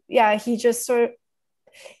think, yeah, he just sort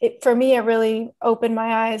of, for me, it really opened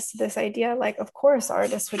my eyes to this idea, like, of course,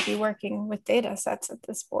 artists would be working with data sets at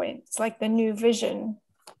this point. It's like the new vision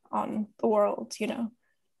on the world, you know.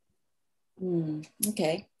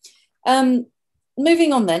 Okay.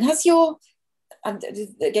 Moving on then, has your,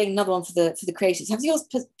 again, another one for the creators, has your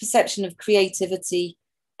perception of creativity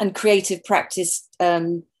and creative practice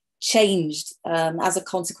changed as a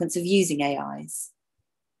consequence of using AIs?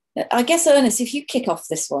 I guess, Ernest, if you kick off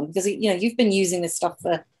this one, because, you know, you've been using this stuff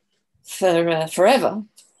for forever.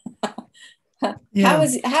 Yeah.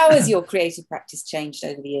 How has your creative practice changed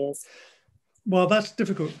over the years? Well, that's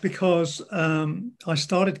difficult because I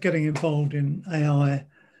started getting involved in AI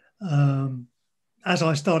as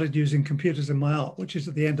I started using computers in my art, which is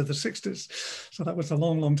at the end of the 60s. So that was a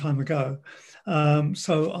long, long time ago.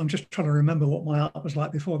 So I'm just trying to remember what my art was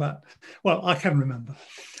like before that. Well, I can remember.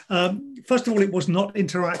 First of all, it was not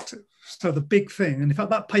interactive. So the big thing, and in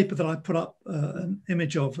fact, that paper that I put up an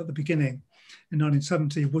image of at the beginning in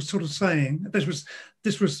 1970 was sort of saying,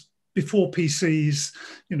 this was before PCs,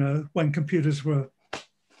 you know, when computers were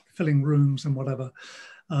filling rooms and whatever.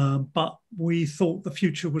 But we thought the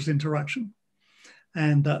future was interaction,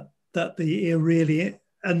 and that the really,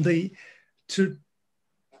 and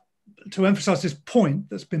to emphasize this point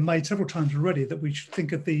that's been made several times already, that we should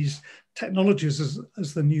think of these technologies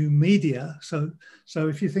as the new media. So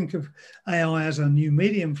if you think of AI as a new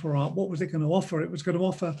medium for art, what was it going to offer? It was going to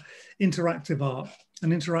offer interactive art.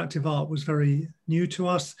 And interactive art was very new to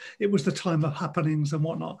us. It was the time of happenings and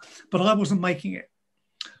whatnot, but I wasn't making it.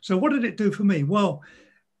 So what did it do for me? Well,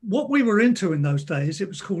 what we were into in those days, it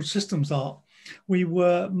was called systems art. We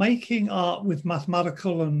were making art with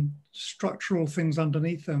mathematical and structural things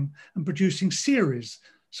underneath them and producing series.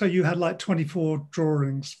 So you had like 24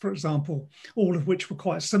 drawings, for example, all of which were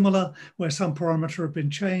quite similar, where some parameter had been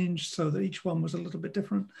changed so that each one was a little bit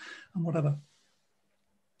different and whatever.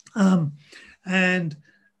 And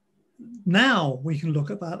now we can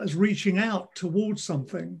look at that as reaching out towards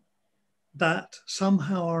something that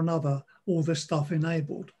somehow or another all this stuff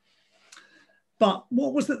enabled. But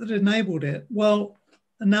what was it that enabled it? Well,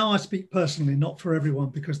 and now I speak personally, not for everyone,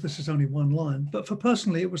 because this is only one line, but for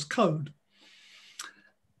personally, it was code.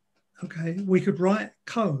 Okay, we could write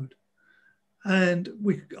code. And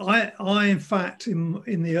I in fact,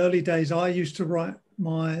 in the early days, I used to write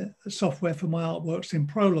my software for my artworks in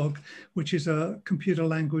Prolog, which is a computer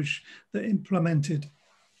language that implemented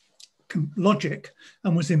logic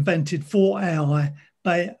and was invented for AI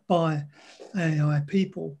by AI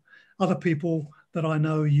people. Other people that I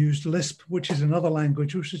know used Lisp, which is another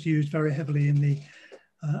language which is used very heavily in the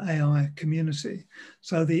AI community.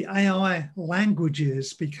 So the AI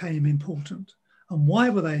languages became important. And why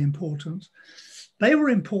were they important? They were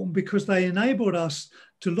important because they enabled us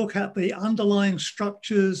to look at the underlying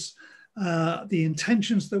structures, the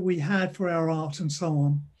intentions that we had for our art and so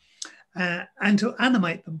on, and to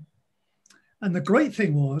animate them. And the great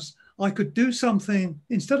thing was I could do something,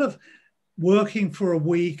 instead of working for a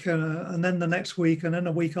week and then the next week and then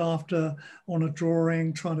a week after on a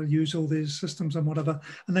drawing, trying to use all these systems and whatever,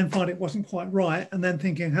 and then find it wasn't quite right, and then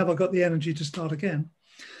thinking, have I got the energy to start again?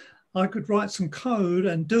 I could write some code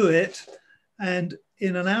and do it, and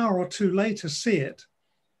in an hour or two later see it.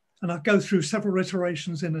 And I'd go through several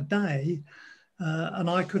iterations in a day, and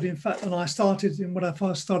I could, in fact, and I started in when I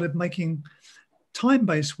first started making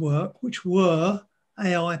time-based work, which were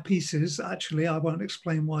AI pieces. Actually, I won't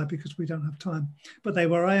explain why because we don't have time, but they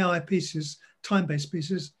were AI pieces, time-based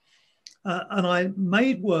pieces. And I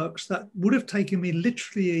made works that would have taken me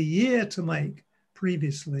literally a year to make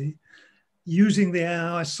previously using the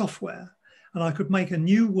AI software. And I could make a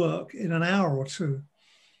new work in an hour or two.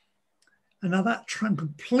 And now that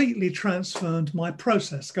completely transformed my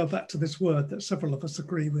process. Go back to this word that several of us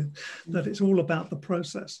agree with, that it's all about the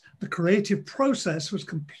process. The creative process was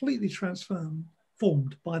completely transformed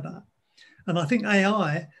by that. And I think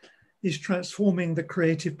AI is transforming the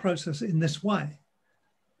creative process in this way.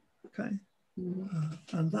 Okay.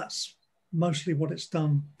 And that's mostly what it's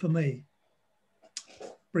done for me.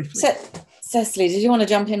 Briefly. Cecilie, did you want to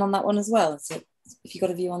jump in on that one as well? So if you got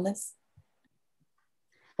a view on this?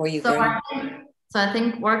 Or you I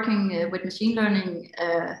think working with machine learning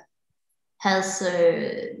has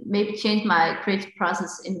maybe changed my creative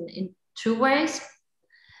process in two ways.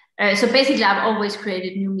 So basically, I've always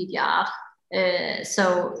created new media art.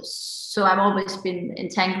 So I've always been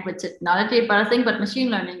entangled with technology. But I think what machine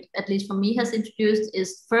learning, at least for me, has introduced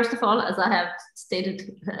is, first of all, as I have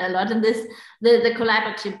stated a lot in this, the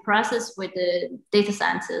collaborative process with the data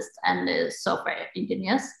scientists and the software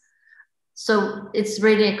engineers. So it's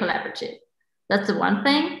really a collaborative. That's the one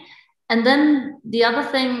thing. And then the other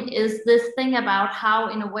thing is this thing about how,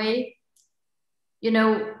 in a way, you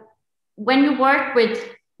know, when you work with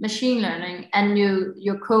machine learning and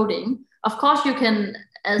you're coding, of course you can,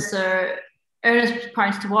 as Ernest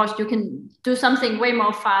points towards, you can do something way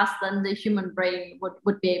more fast than the human brain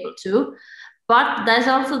would be able to. But there's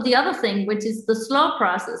also the other thing, which is the slow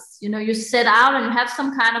process. You know, you set out and you have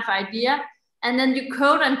some kind of idea, and then you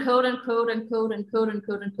code and code and code and code and code and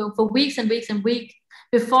code and code for weeks and weeks and weeks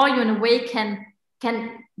before you, in a way, can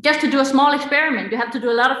just to do a small experiment. You have to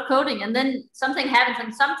do a lot of coding, and then something happens,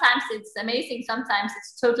 and sometimes it's amazing, sometimes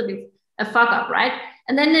it's totally a fuck up, right?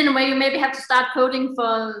 And then in a way, you maybe have to start coding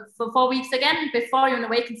for 4 weeks again before you, in a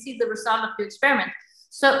way, can see the result of your experiment.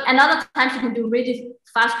 So another times you can do really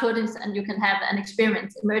fast codings and you can have an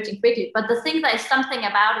experiment emerging quickly. But the thing that is something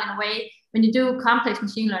about, in a way, when you do complex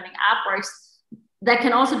machine learning artworks, that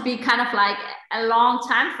can also be kind of like a long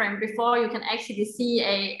time frame before you can actually see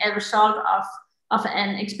a result of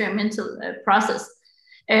an experimental process.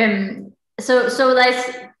 So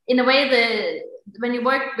that's, in a way, when you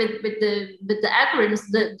work with the algorithms,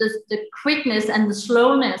 the quickness and the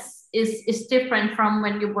slowness is different from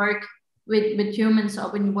when you work with humans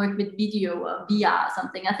or when you work with video or VR or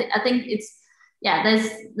something. I think it's, yeah,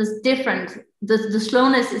 there's different, the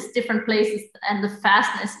slowness is different places and the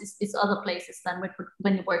fastness is other places than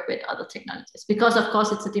when you work with other technologies, because of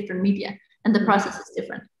course it's a different media and the process is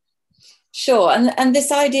different. Sure, and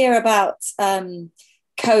this idea about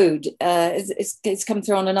code is come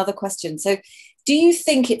through on another question. So do you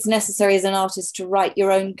think it's necessary as an artist to write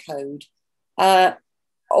your own code?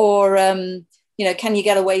 Or you know, can you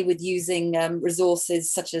get away with using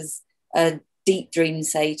resources such as Deep Dream,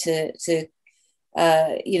 say, to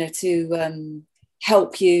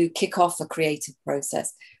help you kick off a creative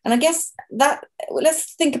process? And I guess that,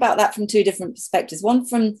 let's think about that from two different perspectives. One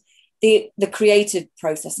from the creative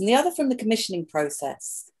process and the other from the commissioning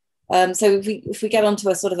process. So if we get onto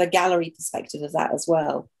a sort of a gallery perspective of that as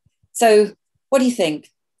well. So what do you think?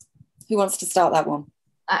 Who wants to start that one?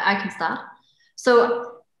 I can start.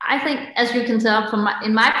 So I think, as you can tell from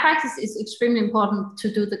in my practice, it's extremely important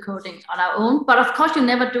to do the coding on our own. But of course, you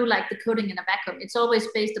never do like the coding in a vacuum. It's always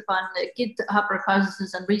based upon GitHub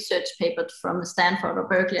repositories and research papers from Stanford or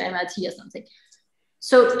Berkeley or MIT or something.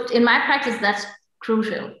 So in my practice, that's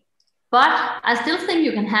crucial. But I still think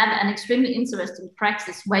you can have an extremely interesting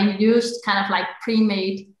practice where you use kind of like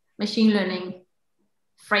pre-made machine learning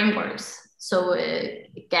frameworks. So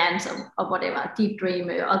GANs or whatever, Deep Dream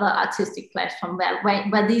or other artistic platform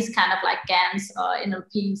where these kind of like GANs or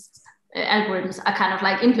NLPs algorithms are kind of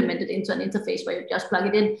like implemented into an interface where you just plug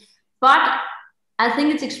it in. But I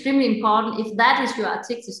think it's extremely important, if that is your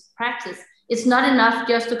artistic practice, it's not enough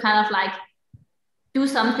just to kind of like do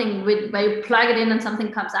something with where you plug it in and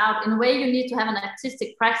something comes out. In a way, you need to have an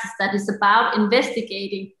artistic practice that is about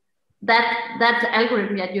investigating that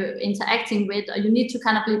algorithm that you're interacting with, or you need to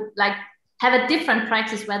kind of like have a different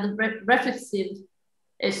practice where the reflexive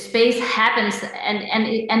space happens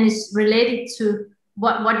and is related to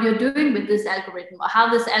what you're doing with this algorithm, or how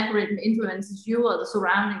this algorithm influences you or the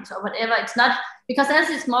surroundings or whatever. It's not, because else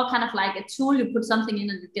it's more kind of like a tool, you put something in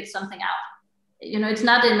and you get something out. You know, it's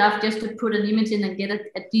not enough just to put an image in and get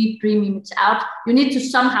a deep dream image out. You need to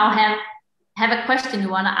somehow have a question you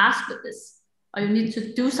want to ask with this, or you need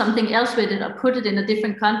to do something else with it, or put it in a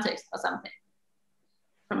different context or something,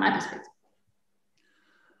 from my perspective.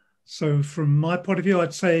 So from my point of view,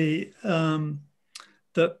 I'd say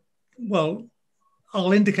that, well,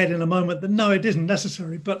 I'll indicate in a moment that no, it isn't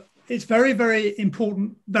necessary, but it's very, very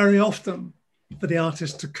important very often for the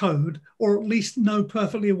artist to code, or at least know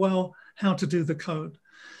perfectly well how to do the code.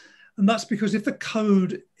 And that's because if the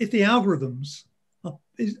algorithms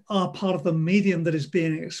are part of the medium that is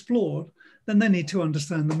being explored, then they need to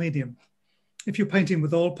understand the medium. If you're painting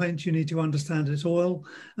with oil paint, you need to understand it's oil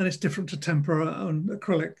and it's different to tempera and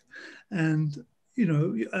acrylic. And, you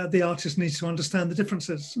know, the artist needs to understand the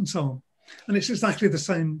differences and so on. And it's exactly the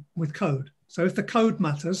same with code. So if the code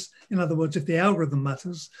matters, in other words, if the algorithm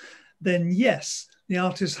matters, then yes, the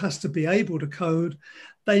artist has to be able to code.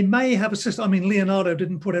 They may have a system. I mean, Leonardo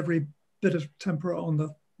didn't put every bit of tempera on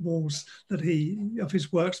the walls of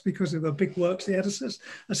his works because they were big works. He had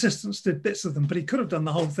assistants did bits of them, but he could have done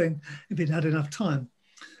the whole thing if he'd had enough time.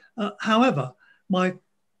 However, my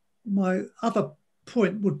other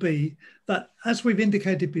point would be that, as we've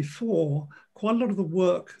indicated before, quite a lot of the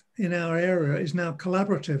work in our area is now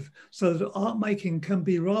collaborative, so that art making can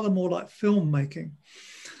be rather more like film making.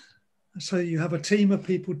 So you have a team of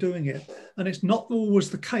people doing it, and it's not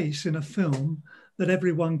always the case in a film that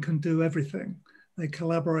everyone can do everything. They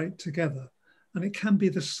collaborate together, and it can be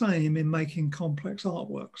the same in making complex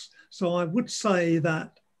artworks. So I would say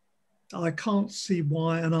that I can't see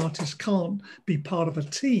why an artist can't be part of a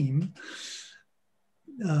team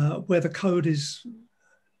where the code is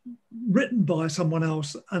written by someone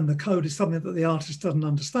else and the code is something that the artist doesn't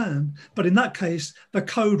understand. But in that case, the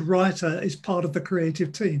code writer is part of the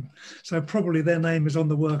creative team. So probably their name is on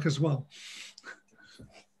the work as well.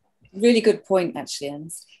 Really good point, actually,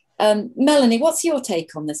 Ernest. Melanie, what's your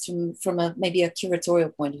take on this from maybe a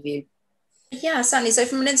curatorial point of view? Yeah, certainly. So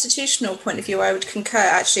from an institutional point of view, I would concur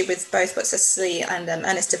actually with both what Cecilie and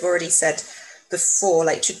Ernest have already said before.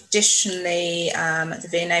 Like traditionally at the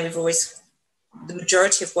V&A, we've always, the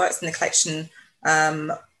majority of works in the collection,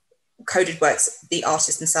 coded works, the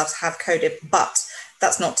artists themselves have coded, but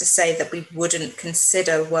that's not to say that we wouldn't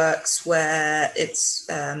consider works where it's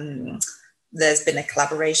there's been a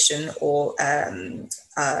collaboration, or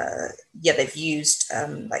they've used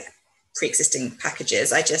like pre-existing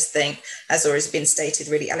packages. I just think, as already been stated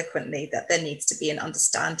really eloquently, that there needs to be an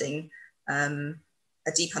understanding, a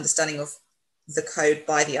deep understanding of the code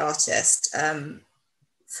by the artist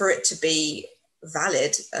for it to be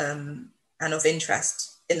valid and of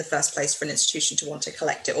interest in the first place for an institution to want to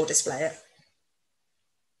collect it or display it.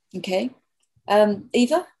 Okay.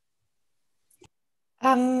 Eva?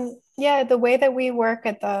 Yeah, the way that we work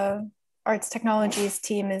at the Arts Technologies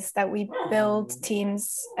team is that we build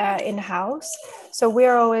teams in-house. So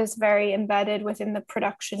we're always very embedded within the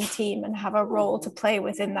production team and have a role to play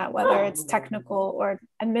within that, whether it's technical or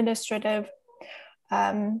administrative.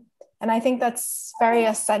 And I think that's very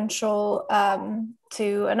essential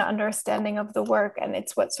to an understanding of the work. And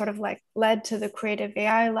it's what sort of like led to the Creative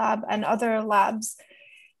AI Lab and other labs,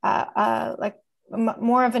 like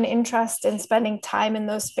more of an interest in spending time in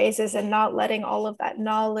those spaces and not letting all of that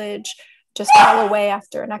knowledge just fall away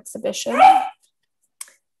after an exhibition.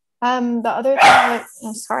 The other thing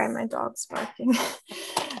I'm sorry, my dog's barking.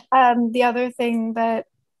 The other thing that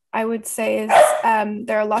I would say is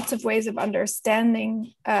there are lots of ways of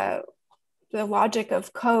understanding the logic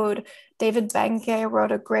of code. David Benke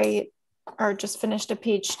wrote just finished a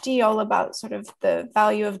PhD all about sort of the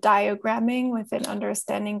value of diagramming within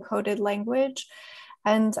understanding coded language.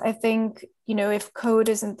 And I think, if code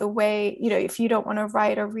isn't the way, if you don't want to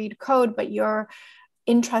write or read code, but you're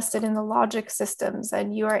interested in the logic systems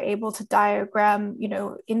and you are able to diagram,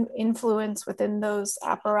 influence within those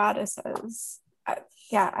apparatuses,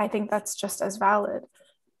 I think that's just as valid.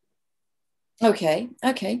 Okay.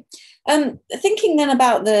 Thinking then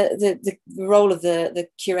about the role of the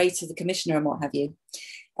curator, the commissioner, and what have you.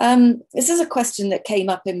 This is a question that came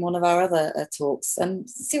up in one of our other talks, and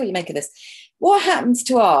see what you make of this. What happens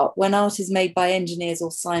to art when art is made by engineers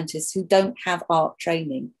or scientists who don't have art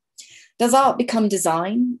training? Does art become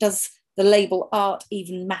design? Does the label art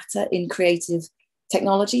even matter in creative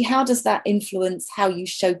technology? How does that influence how you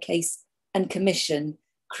showcase and commission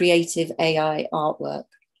creative AI artwork?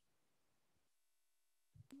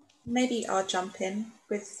 Maybe I'll jump in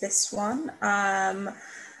with this one.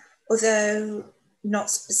 Although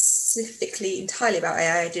not specifically entirely about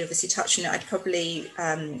AI, I did obviously touch on it. I'd probably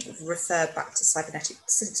refer back to cybernetic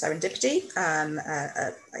serendipity,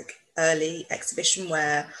 like early exhibition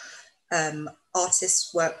where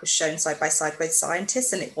artists' work was shown side by side with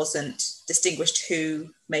scientists, and it wasn't distinguished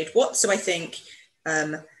who made what. So I think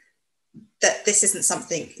that this isn't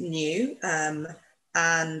something new.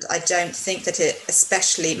 And I don't think that it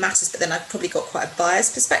especially matters, but then I've probably got quite a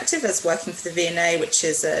biased perspective as working for the V&A, which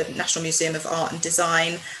is a National Museum of Art and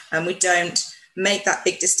Design. And we don't make that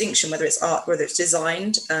big distinction, whether it's art, whether it's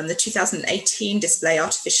designed. The 2018 display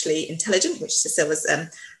Artificially Intelligent, which Cecilie was a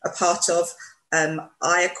part of,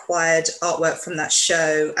 I acquired artwork from that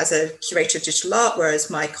show as a curator of digital art, whereas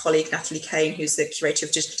my colleague Natalie Kane, who's the curator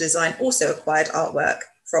of digital design, also acquired artwork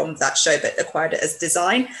from that show, but acquired it as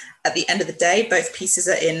design. At the end of the day, both pieces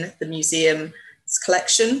are in the museum's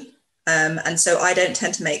collection. And so I don't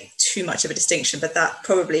tend to make too much of a distinction, but that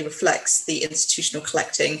probably reflects the institutional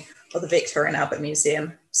collecting of the Victoria and Albert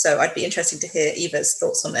Museum. So I'd be interested to hear Eva's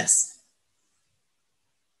thoughts on this.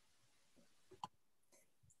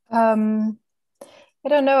 I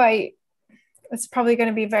don't know. It's probably going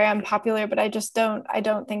to be very unpopular, but I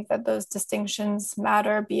don't think that those distinctions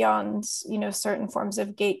matter beyond, certain forms of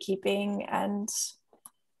gatekeeping and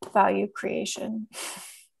value creation.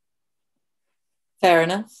 Fair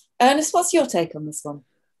enough. Ernest, what's your take on this one?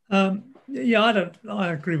 Yeah, I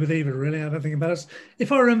agree with Eva, really. I don't think about it.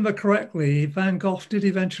 If I remember correctly, Van Gogh did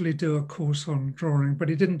eventually do a course on drawing, but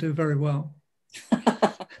he didn't do very well.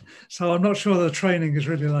 So I'm not sure the training is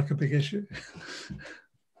really like a big issue.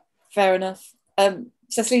 Fair enough.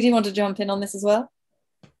 Cecilie, do you want to jump in on this as well?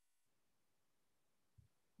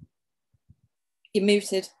 You're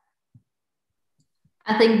muted.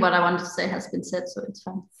 I think what I wanted to say has been said, so it's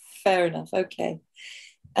fine. Fair enough. Okay.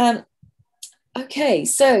 Okay,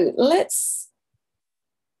 so let's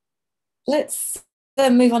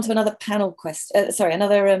move on to another panel question.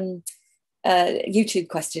 Another YouTube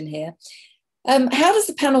question here. How does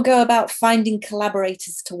the panel go about finding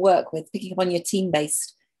collaborators to work with? Picking up on your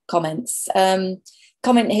team-based comments.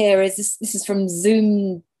 Comment here is this is from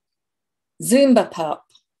Zumba Pup,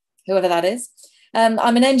 whoever that is.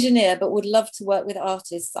 I'm an engineer, but would love to work with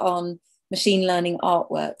artists on machine learning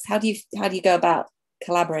artworks. How do you go about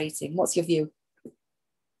collaborating? What's your view?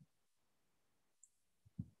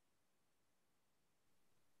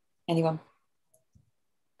 Anyone?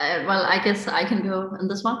 Well, I guess I can go on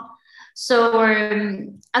this one. So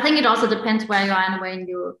I think it also depends where you are in a way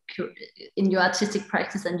in your artistic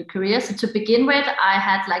practice and your career. So to begin with, I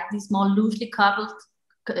had like these more loosely coupled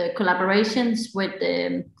collaborations with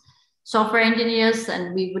software engineers,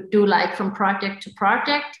 and we would do like from project to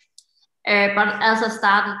project. But as I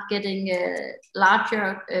started getting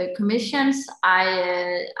larger commissions,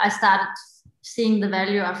 I started seeing the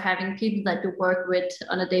value of having people that you work with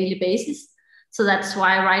on a daily basis. So that's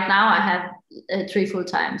why right now I have 3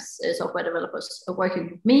 full-time software developers working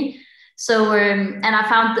with me. So, and I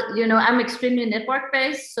found that, I'm extremely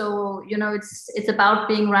network-based. So, it's about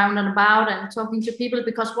being round and about and talking to people,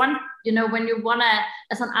 because when you want to,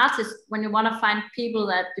 as an artist, when you want to find people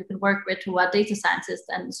that you can work with who are data scientists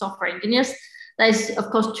and software engineers, there's,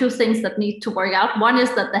 of course, 2 things that need to work out. One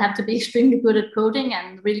is that they have to be extremely good at coding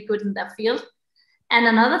and really good in their field. And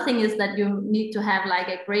another thing is that you need to have like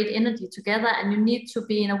a great energy together, and you need to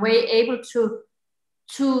be in a way able to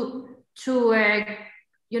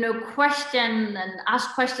question and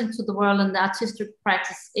ask questions to the world and the artistic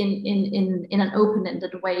practice in an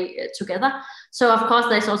open-ended way together. So of course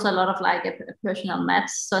there's also a lot of like a personal match.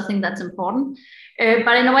 So I think that's important.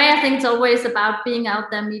 But in a way, I think it's always about being out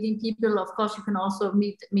there, meeting people. Of course, you can also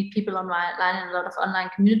meet people online in a lot of online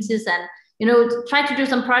communities, and try to do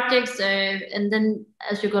some projects, and then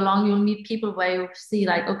as you go along, you'll meet people where you see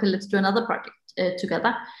like, okay, let's do another project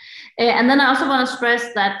together. And then I also want to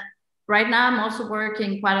stress that right now I'm also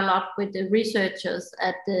working quite a lot with the researchers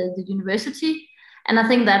at the university. And I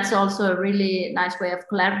think that's also a really nice way of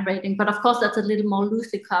collaborating. But of course, that's a little more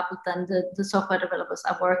loosely coupled than the software developers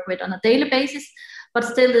I work with on a daily basis. But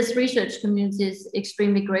still, this research community is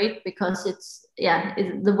extremely great, because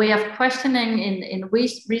the way of questioning in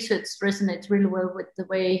research resonates really well with the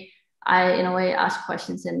way I, in a way, ask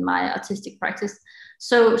questions in my artistic practice.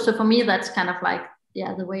 So for me, that's kind of like,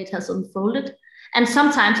 yeah, the way it has unfolded. And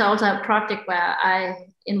sometimes I also have a project where I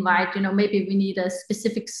invite, maybe we need a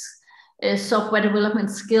specific software development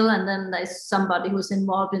skill, and then there's somebody who's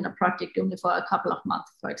involved in a project only for a couple of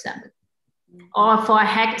months, for example. Or for a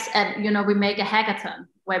hack, and we make a hackathon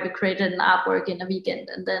where we created an artwork in a weekend,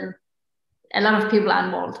 and then a lot of people are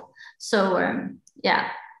involved. So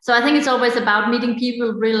so I think it's always about meeting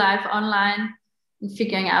people real life online and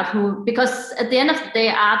figuring out who, because at the end of the day,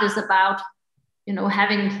 art is about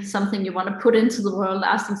having something you want to put into the world,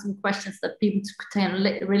 asking some questions that people can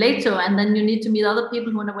relate to, and then you need to meet other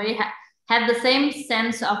people who in a way have the same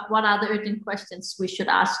sense of what are the urgent questions we should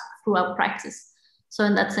ask through our practice. So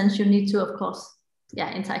in that sense, you need to, of course,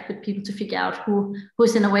 interact with people to figure out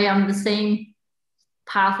who's in a way on the same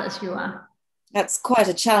path as you are. That's quite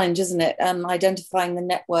a challenge, isn't it? Identifying the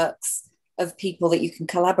networks of people that you can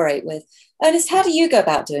collaborate with. Ernest, how do you go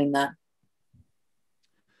about doing that?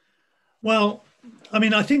 Well, I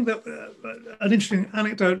mean, I think that an interesting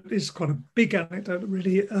anecdote is quite a big anecdote,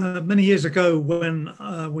 really. Many years ago, when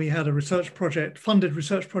we had a funded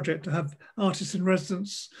research project to have artists in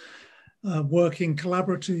residence working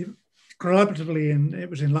collaboratively, and it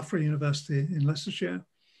was in Loughborough University in Leicestershire.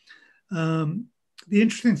 The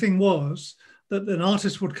interesting thing was that an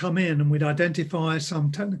artist would come in and we'd identify some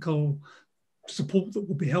technical support that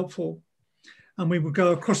would be helpful, and we would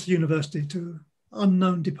go across the university to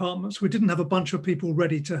unknown departments. We didn't have a bunch of people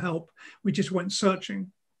ready to help. We just went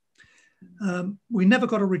searching. We never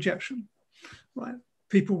got a rejection, right?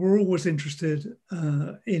 People were always interested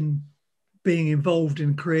in being involved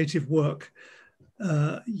in creative work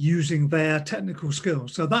using their technical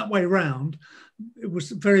skills. So that way round, it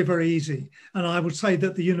was very, very easy. And I would say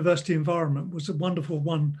that the university environment was a wonderful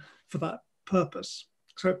one for that purpose.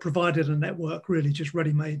 So it provided a network, really just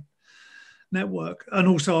ready-made network, and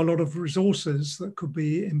also a lot of resources that could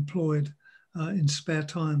be employed in spare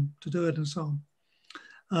time to do it, and so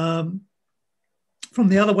on. From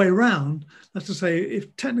the other way around, that's to say,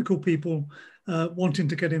 if technical people wanting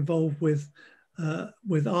to get involved with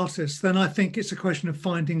artists, then I think it's a question of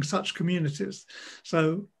finding such communities.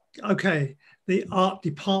 So, okay, the art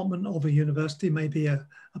department of a university may be a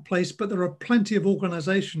place, but there are plenty of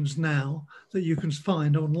organizations now that you can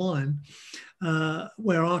find online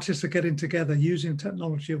where artists are getting together using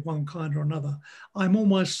technology of one kind or another. I'm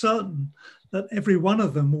almost certain that every one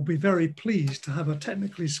of them will be very pleased to have a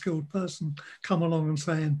technically skilled person come along and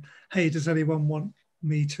saying, hey, does anyone want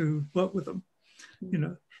me to work with them?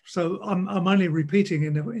 So I'm only repeating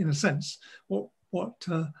in a sense what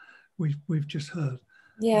we've just heard.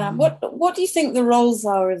 Yeah. What do you think the roles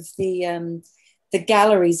are of the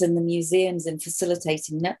galleries and the museums in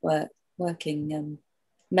facilitating networking?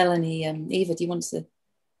 Melanie, Eva, who wants to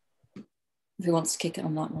kick it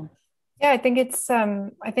on that one? Yeah, I think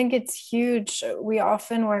it's huge. We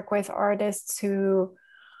often work with artists who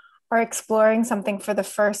are exploring something for the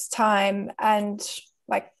first time, and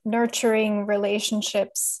like nurturing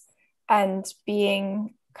relationships and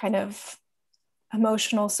being kind of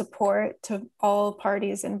emotional support to all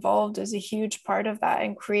parties involved is a huge part of that,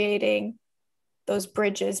 and creating those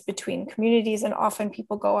bridges between communities. And often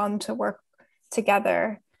people go on to work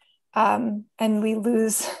together, and we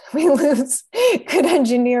lose good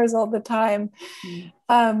engineers all the time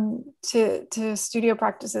to studio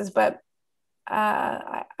practices. But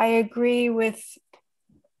I agree with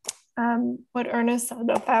what Ernest said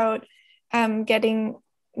about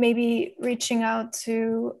reaching out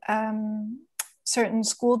to certain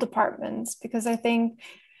school departments, because I think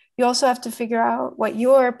you also have to figure out what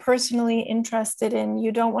you're personally interested in.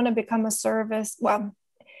 You don't want to become a service. Well,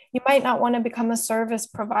 you might not want to become a service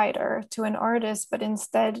provider to an artist, but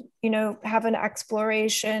instead, have an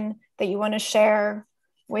exploration that you want to share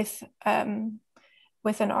with an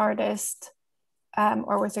artist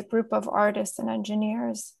or with a group of artists and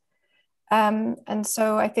engineers. And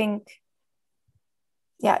so I think,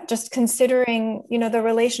 just considering, the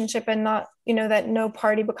relationship, and not, that no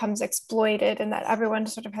party becomes exploited and that everyone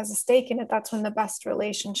sort of has a stake in it. That's when the best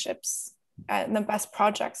relationships and the best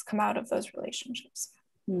projects come out of those relationships.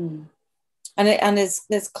 And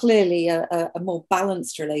there's clearly a more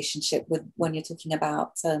balanced relationship with when you're talking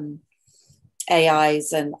about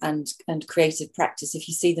AIs and creative practice, if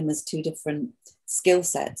you see them as two different skill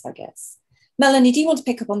sets, I guess. Melanie, do you want to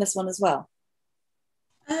pick up on this one as well?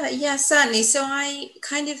 Yeah, certainly. So I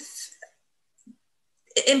kind of,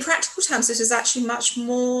 in practical terms, this is actually much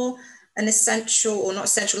more an essential, or not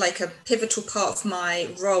essential, like a pivotal part of my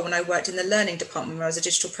role when I worked in the learning department, where I was a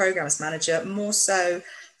digital programs manager, more so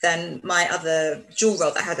than my other dual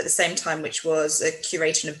role that I had at the same time, which was a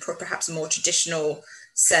curation of perhaps a more traditional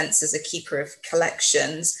sense as a keeper of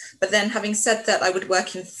collections. But then having said that, I would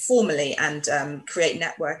work informally and create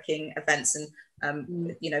networking events and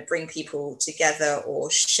you know, bring people together or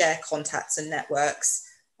share contacts and networks.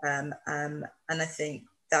 And I think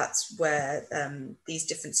that's where these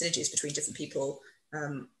different synergies between different people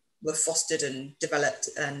were fostered and developed,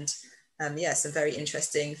 and yeah, some very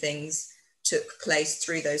interesting things took place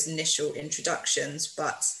through those initial introductions.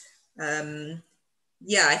 But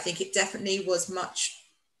yeah, I think it definitely was much,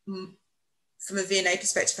 from a V&A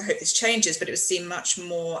perspective, I hope this changes, but it was seen much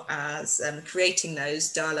more as creating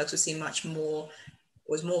those dialogues was seen much more,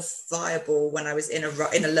 was more viable when I was in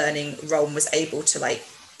a learning role and was able to like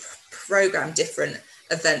program different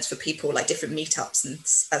events for people, like different meetups and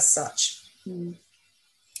as such.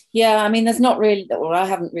 Yeah, I mean, there's not really, or I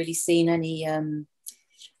haven't really seen any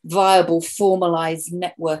viable formalized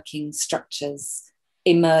networking structures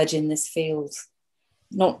emerge in this field.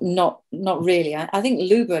 Not really. I think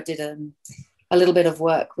Luba did a little bit of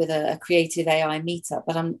work with a creative AI meetup,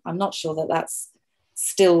 but I'm not sure that that's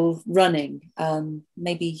still running.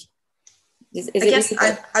 Maybe.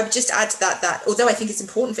 I would just add to that although I think it's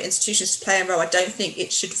important for institutions to play a role, I don't think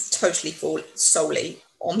it should totally fall solely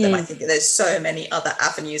on them. I think that there's so many other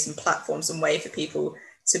avenues and platforms and ways for people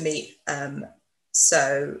to meet.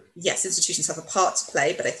 So yes, institutions have a part to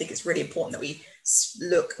play, but I think it's really important that we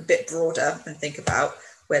look a bit broader and think about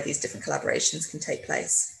where these different collaborations can take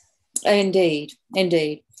place. Indeed.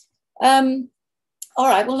 All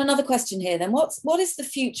right, well, another question here then. What is the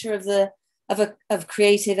future of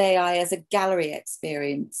creative AI as a gallery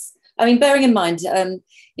experience? I mean, bearing in mind, you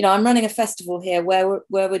know, I'm running a festival here where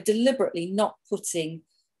we're deliberately not putting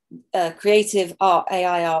creative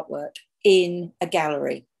AI artwork in a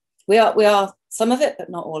gallery. We are some of it, but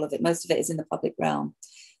not all of it. Most of it is in the public realm.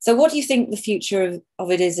 So what do you think the future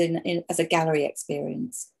of it is in as a gallery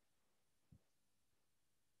experience?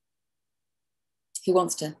 Who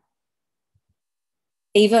wants to?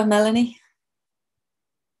 Eva, Melanie?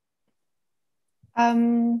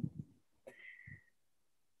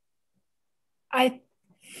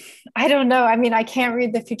 I don't know. I mean, I can't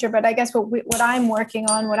read the future, but I guess what I'm working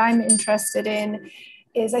on, what I'm interested in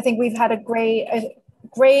is, I think we've had a great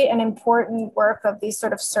and important work of these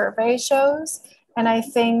sort of survey shows. And I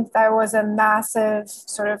think there was a massive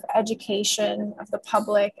sort of education of the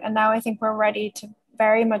public. And now I think we're ready to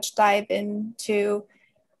very much dive into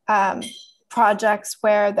projects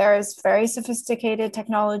where there's very sophisticated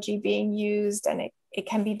technology being used, and it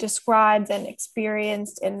can be described and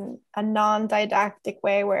experienced in a non-didactic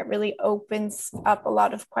way where it really opens up a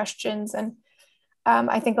lot of questions. And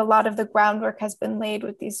I think a lot of the groundwork has been laid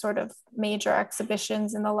with these sort of major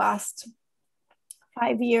exhibitions in the last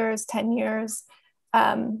 5 years, 10 years.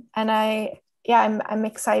 And I'm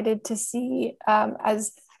excited to see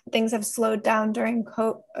as things have slowed down during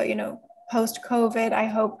post-COVID. I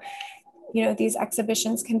hope, you know, these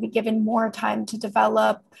exhibitions can be given more time to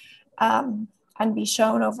develop and be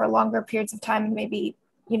shown over longer periods of time, and maybe,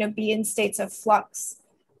 you know, be in states of flux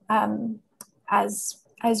as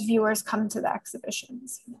viewers come to the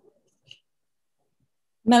exhibitions.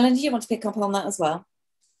 Melanie, do you want to pick up on that as well?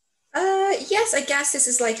 Yes, I guess this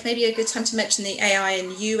is like maybe a good time to mention the AI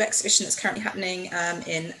and You exhibition that's currently happening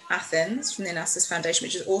in Athens from the Onassis Foundation,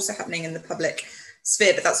 which is also happening in the public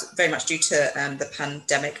sphere, but that's very much due to the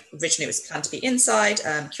pandemic. Originally it was planned to be inside,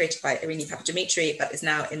 curated by Irini Papadimitri, but is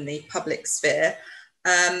now in the public sphere.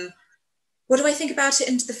 What do I think about it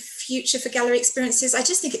into the future for gallery experiences? I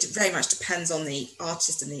just think it very much depends on the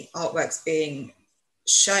artist and the artworks being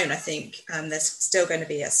shown. I think there's still going to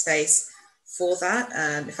be a space for that.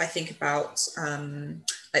 If I think about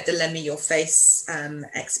like the Lend Me Your Face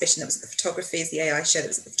exhibition that was at the Photographies, the AI show that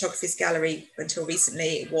was at the Photographies Gallery until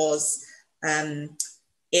recently, it was in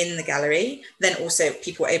the gallery. Then also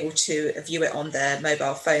people were able to view it on their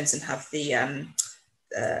mobile phones and have the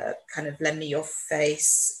kind of Lend Me Your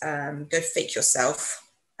Face, go fake yourself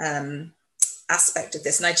aspect of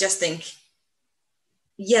this. And I just think,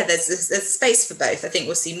 yeah, there's space for both. I think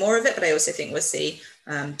we'll see more of it, but I also think we'll see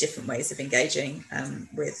different ways of engaging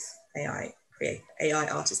with AI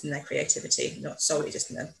artists and their creativity, not solely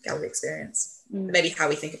just in a gallery experience. But maybe how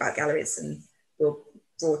we think about galleries and will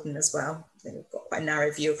broaden as well. I think we've got quite a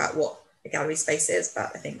narrow view about what a gallery space is,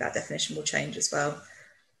 but I think that definition will change as well.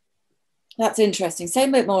 That's interesting. Say a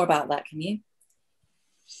bit more about that, can you?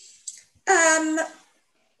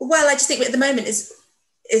 Well, I just think at the moment is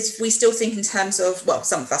we still think in terms of, well,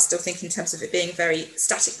 some of us still think in terms of it being very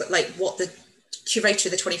static, but like what the curator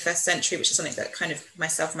of the 21st century, which is something that kind of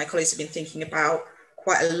myself and my colleagues have been thinking about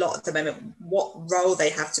quite a lot at the moment, what role they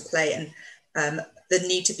have to play. And the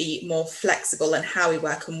need to be more flexible and how we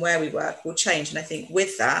work and where we work will change. And I think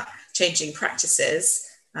with that, changing practices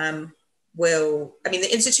the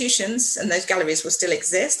institutions and those galleries will still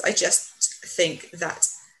exist. I just think that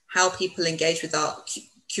how people engage with art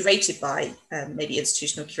curated by maybe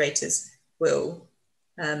institutional curators will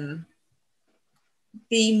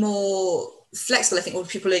be more flexible. I think all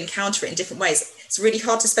people encounter it in different ways. It's really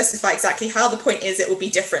hard to specify exactly how. The point is it will be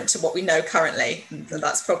different to what we know currently. And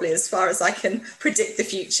that's probably as far as I can predict the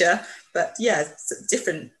future. But yeah,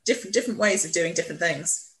 different ways of doing different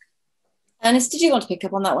things. Ernest, did you want to pick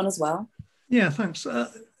up on that one as well? Yeah, thanks.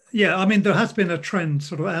 Yeah, I mean, there has been a trend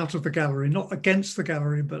sort of out of the gallery, not against the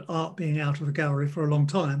gallery, but art being out of the gallery for a long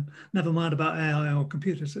time. Never mind about AI or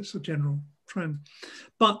computers, it's a general trend.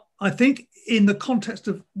 But I think in the context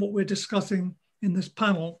of what we're discussing in this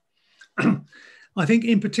panel, I think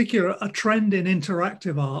in particular, a trend in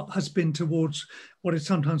interactive art has been towards what is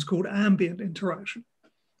sometimes called ambient interaction.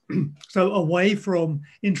 So away from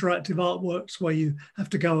interactive artworks where you have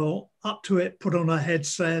to go up to it, put on a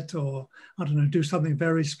headset, or I don't know, do something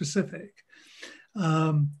very specific.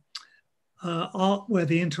 Art where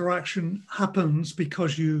the interaction happens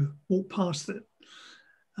because you walk past it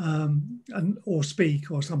or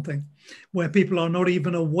speak or something, where people are not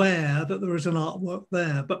even aware that there is an artwork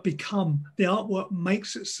there, but the artwork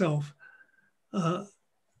makes itself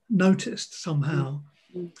noticed somehow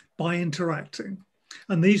by interacting.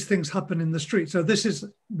 And these things happen in the street. So this is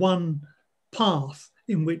one path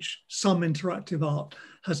in which some interactive art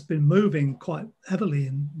has been moving quite heavily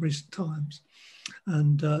in recent times.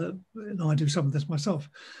 And I do some of this myself.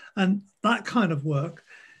 And that kind of work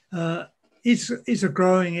is a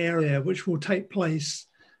growing area which will take place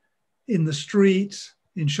in the street,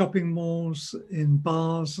 in shopping malls, in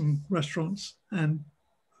bars and restaurants, and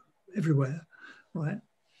everywhere, right?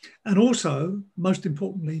 And also, most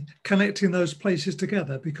importantly, connecting those places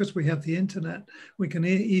together. Because we have the internet, we can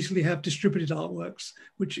easily have distributed artworks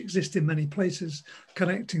which exist in many places,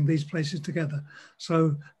 connecting these places together.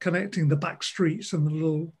 So connecting the back streets and the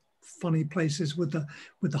little funny places with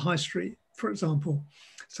the high street, for example.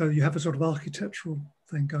 So you have a sort of architectural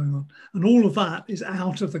thing going on. And all of that is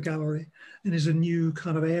out of the gallery and is a new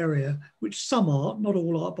kind of area, which some art, not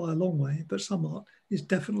all art by a long way, but some art is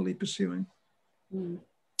definitely pursuing. Mm.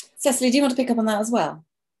 Cecilie, do you want to pick up on that as well?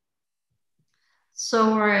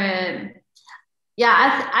 So,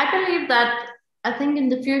 yeah, I believe that I think in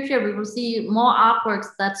the future we will see more artworks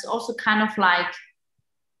that's also kind of like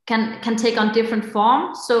can take on different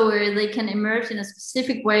forms. So they can emerge in a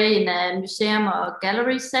specific way in a museum or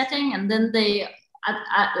gallery setting, and then they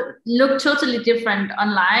look totally different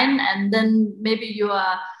online. And then maybe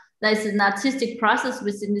there's an artistic process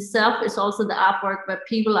within itself is also the artwork where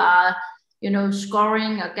people are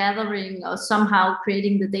scoring or gathering or somehow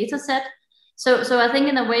creating the data set. So I think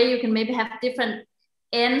in a way you can maybe have different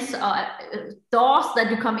ends or doors that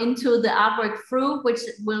you come into the artwork through, which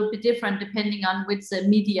will be different depending on which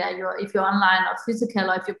media if you're online or physical,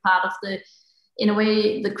 or if you're part of in a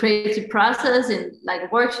way, the creative process in like a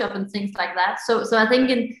workshop and things like that. So I think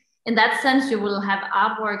in that sense, you will have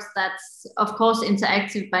artworks that's of course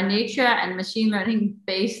interactive by nature and machine learning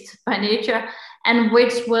based by nature, and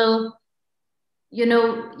which will you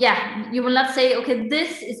will not say, okay,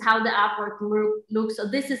 this is how the artwork looks,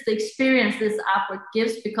 or this is the experience this artwork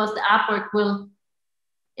gives, because the artwork will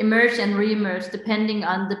emerge and re-emerge depending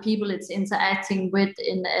on the people it's interacting with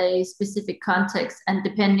in a specific context, and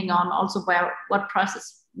depending on also what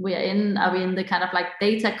process we are in. Are we in the kind of like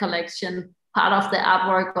data collection part of the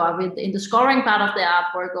artwork, or are we in the scoring part of the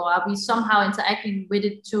artwork, or are we somehow interacting with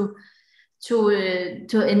it to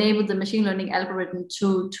enable the machine learning algorithm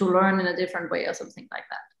to learn in a different way or something like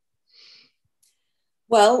that?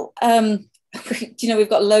 Well, we've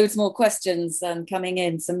got loads more questions coming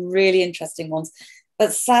in, some really interesting ones,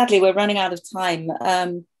 but sadly we're running out of time.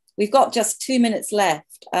 We've got just 2 minutes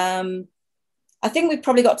left. I think we've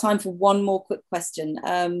probably got time for one more quick question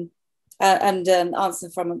and answer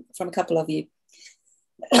from a couple of you.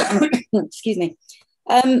 Excuse me.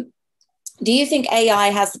 Do you think AI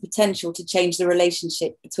has the potential to change the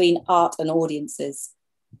relationship between art and audiences?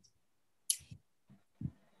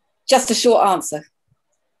 Just a short answer.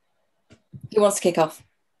 Who wants to kick off?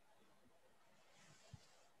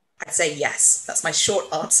 I'd say yes. That's my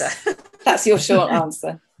short answer. That's your short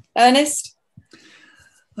answer. Ernest?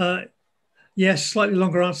 Yes, slightly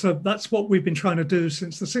longer answer. That's what we've been trying to do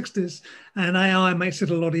since the 60s, and AI makes it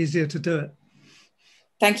a lot easier to do it.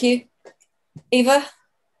 Thank you. Eva?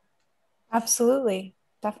 Absolutely,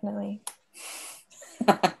 definitely.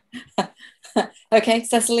 Okay,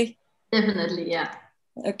 Cecilie? Definitely, yeah.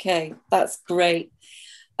 Okay, that's great.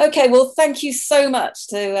 Okay, well, thank you so much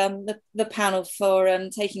to the panel for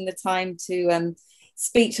taking the time to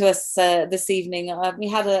speak to us this evening. We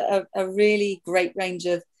had a really great range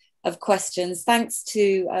of questions. Thanks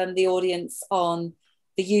to the audience on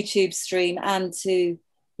the YouTube stream, and to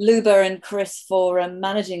Luba and Chris for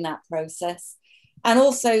managing that process. And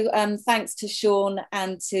also thanks to Sean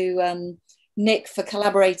and to Nick for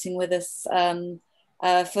collaborating with us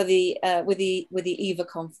with the EVA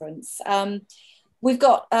conference. We've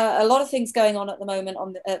got a lot of things going on at the moment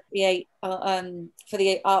on for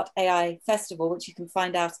the Art AI Festival, which you can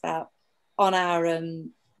find out about on our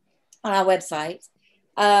website.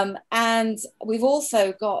 And we've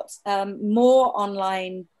also got more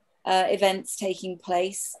online events taking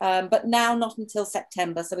place, but now not until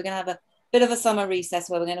September. So we're going to have a bit of a summer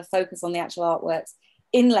recess where we're going to focus on the actual artworks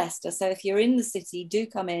in Leicester. So if you're in the city, do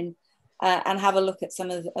come in and have a look at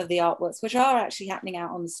some of the artworks, which are actually happening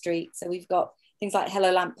out on the street. So we've got things like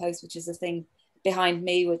Hello Lamppost, which is the thing behind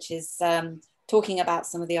me, which is talking about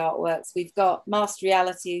some of the artworks. We've got Masked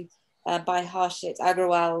Reality by Harshit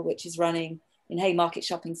Agrawal, which is running in Haymarket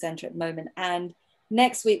Shopping Centre at the moment. And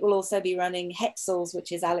next week we'll also be running Hexels,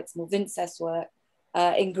 which is Alex Morvincev's work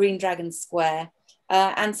in Green Dragon Square,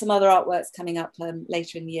 and some other artworks coming up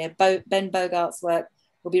later in the year. Ben Bogart's work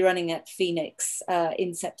will be running at Phoenix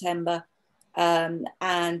in September, and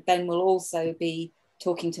Ben will also be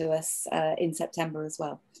talking to us in September as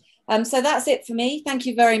well. So that's it for me. Thank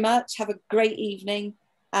you very much. Have a great evening,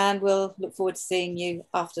 and we'll look forward to seeing you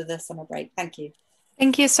after the summer break. Thank you.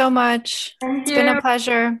 Thank you so much. It's been a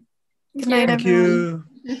pleasure. Good night, everyone.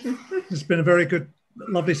 Thank you. It's been a very good,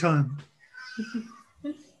 lovely time.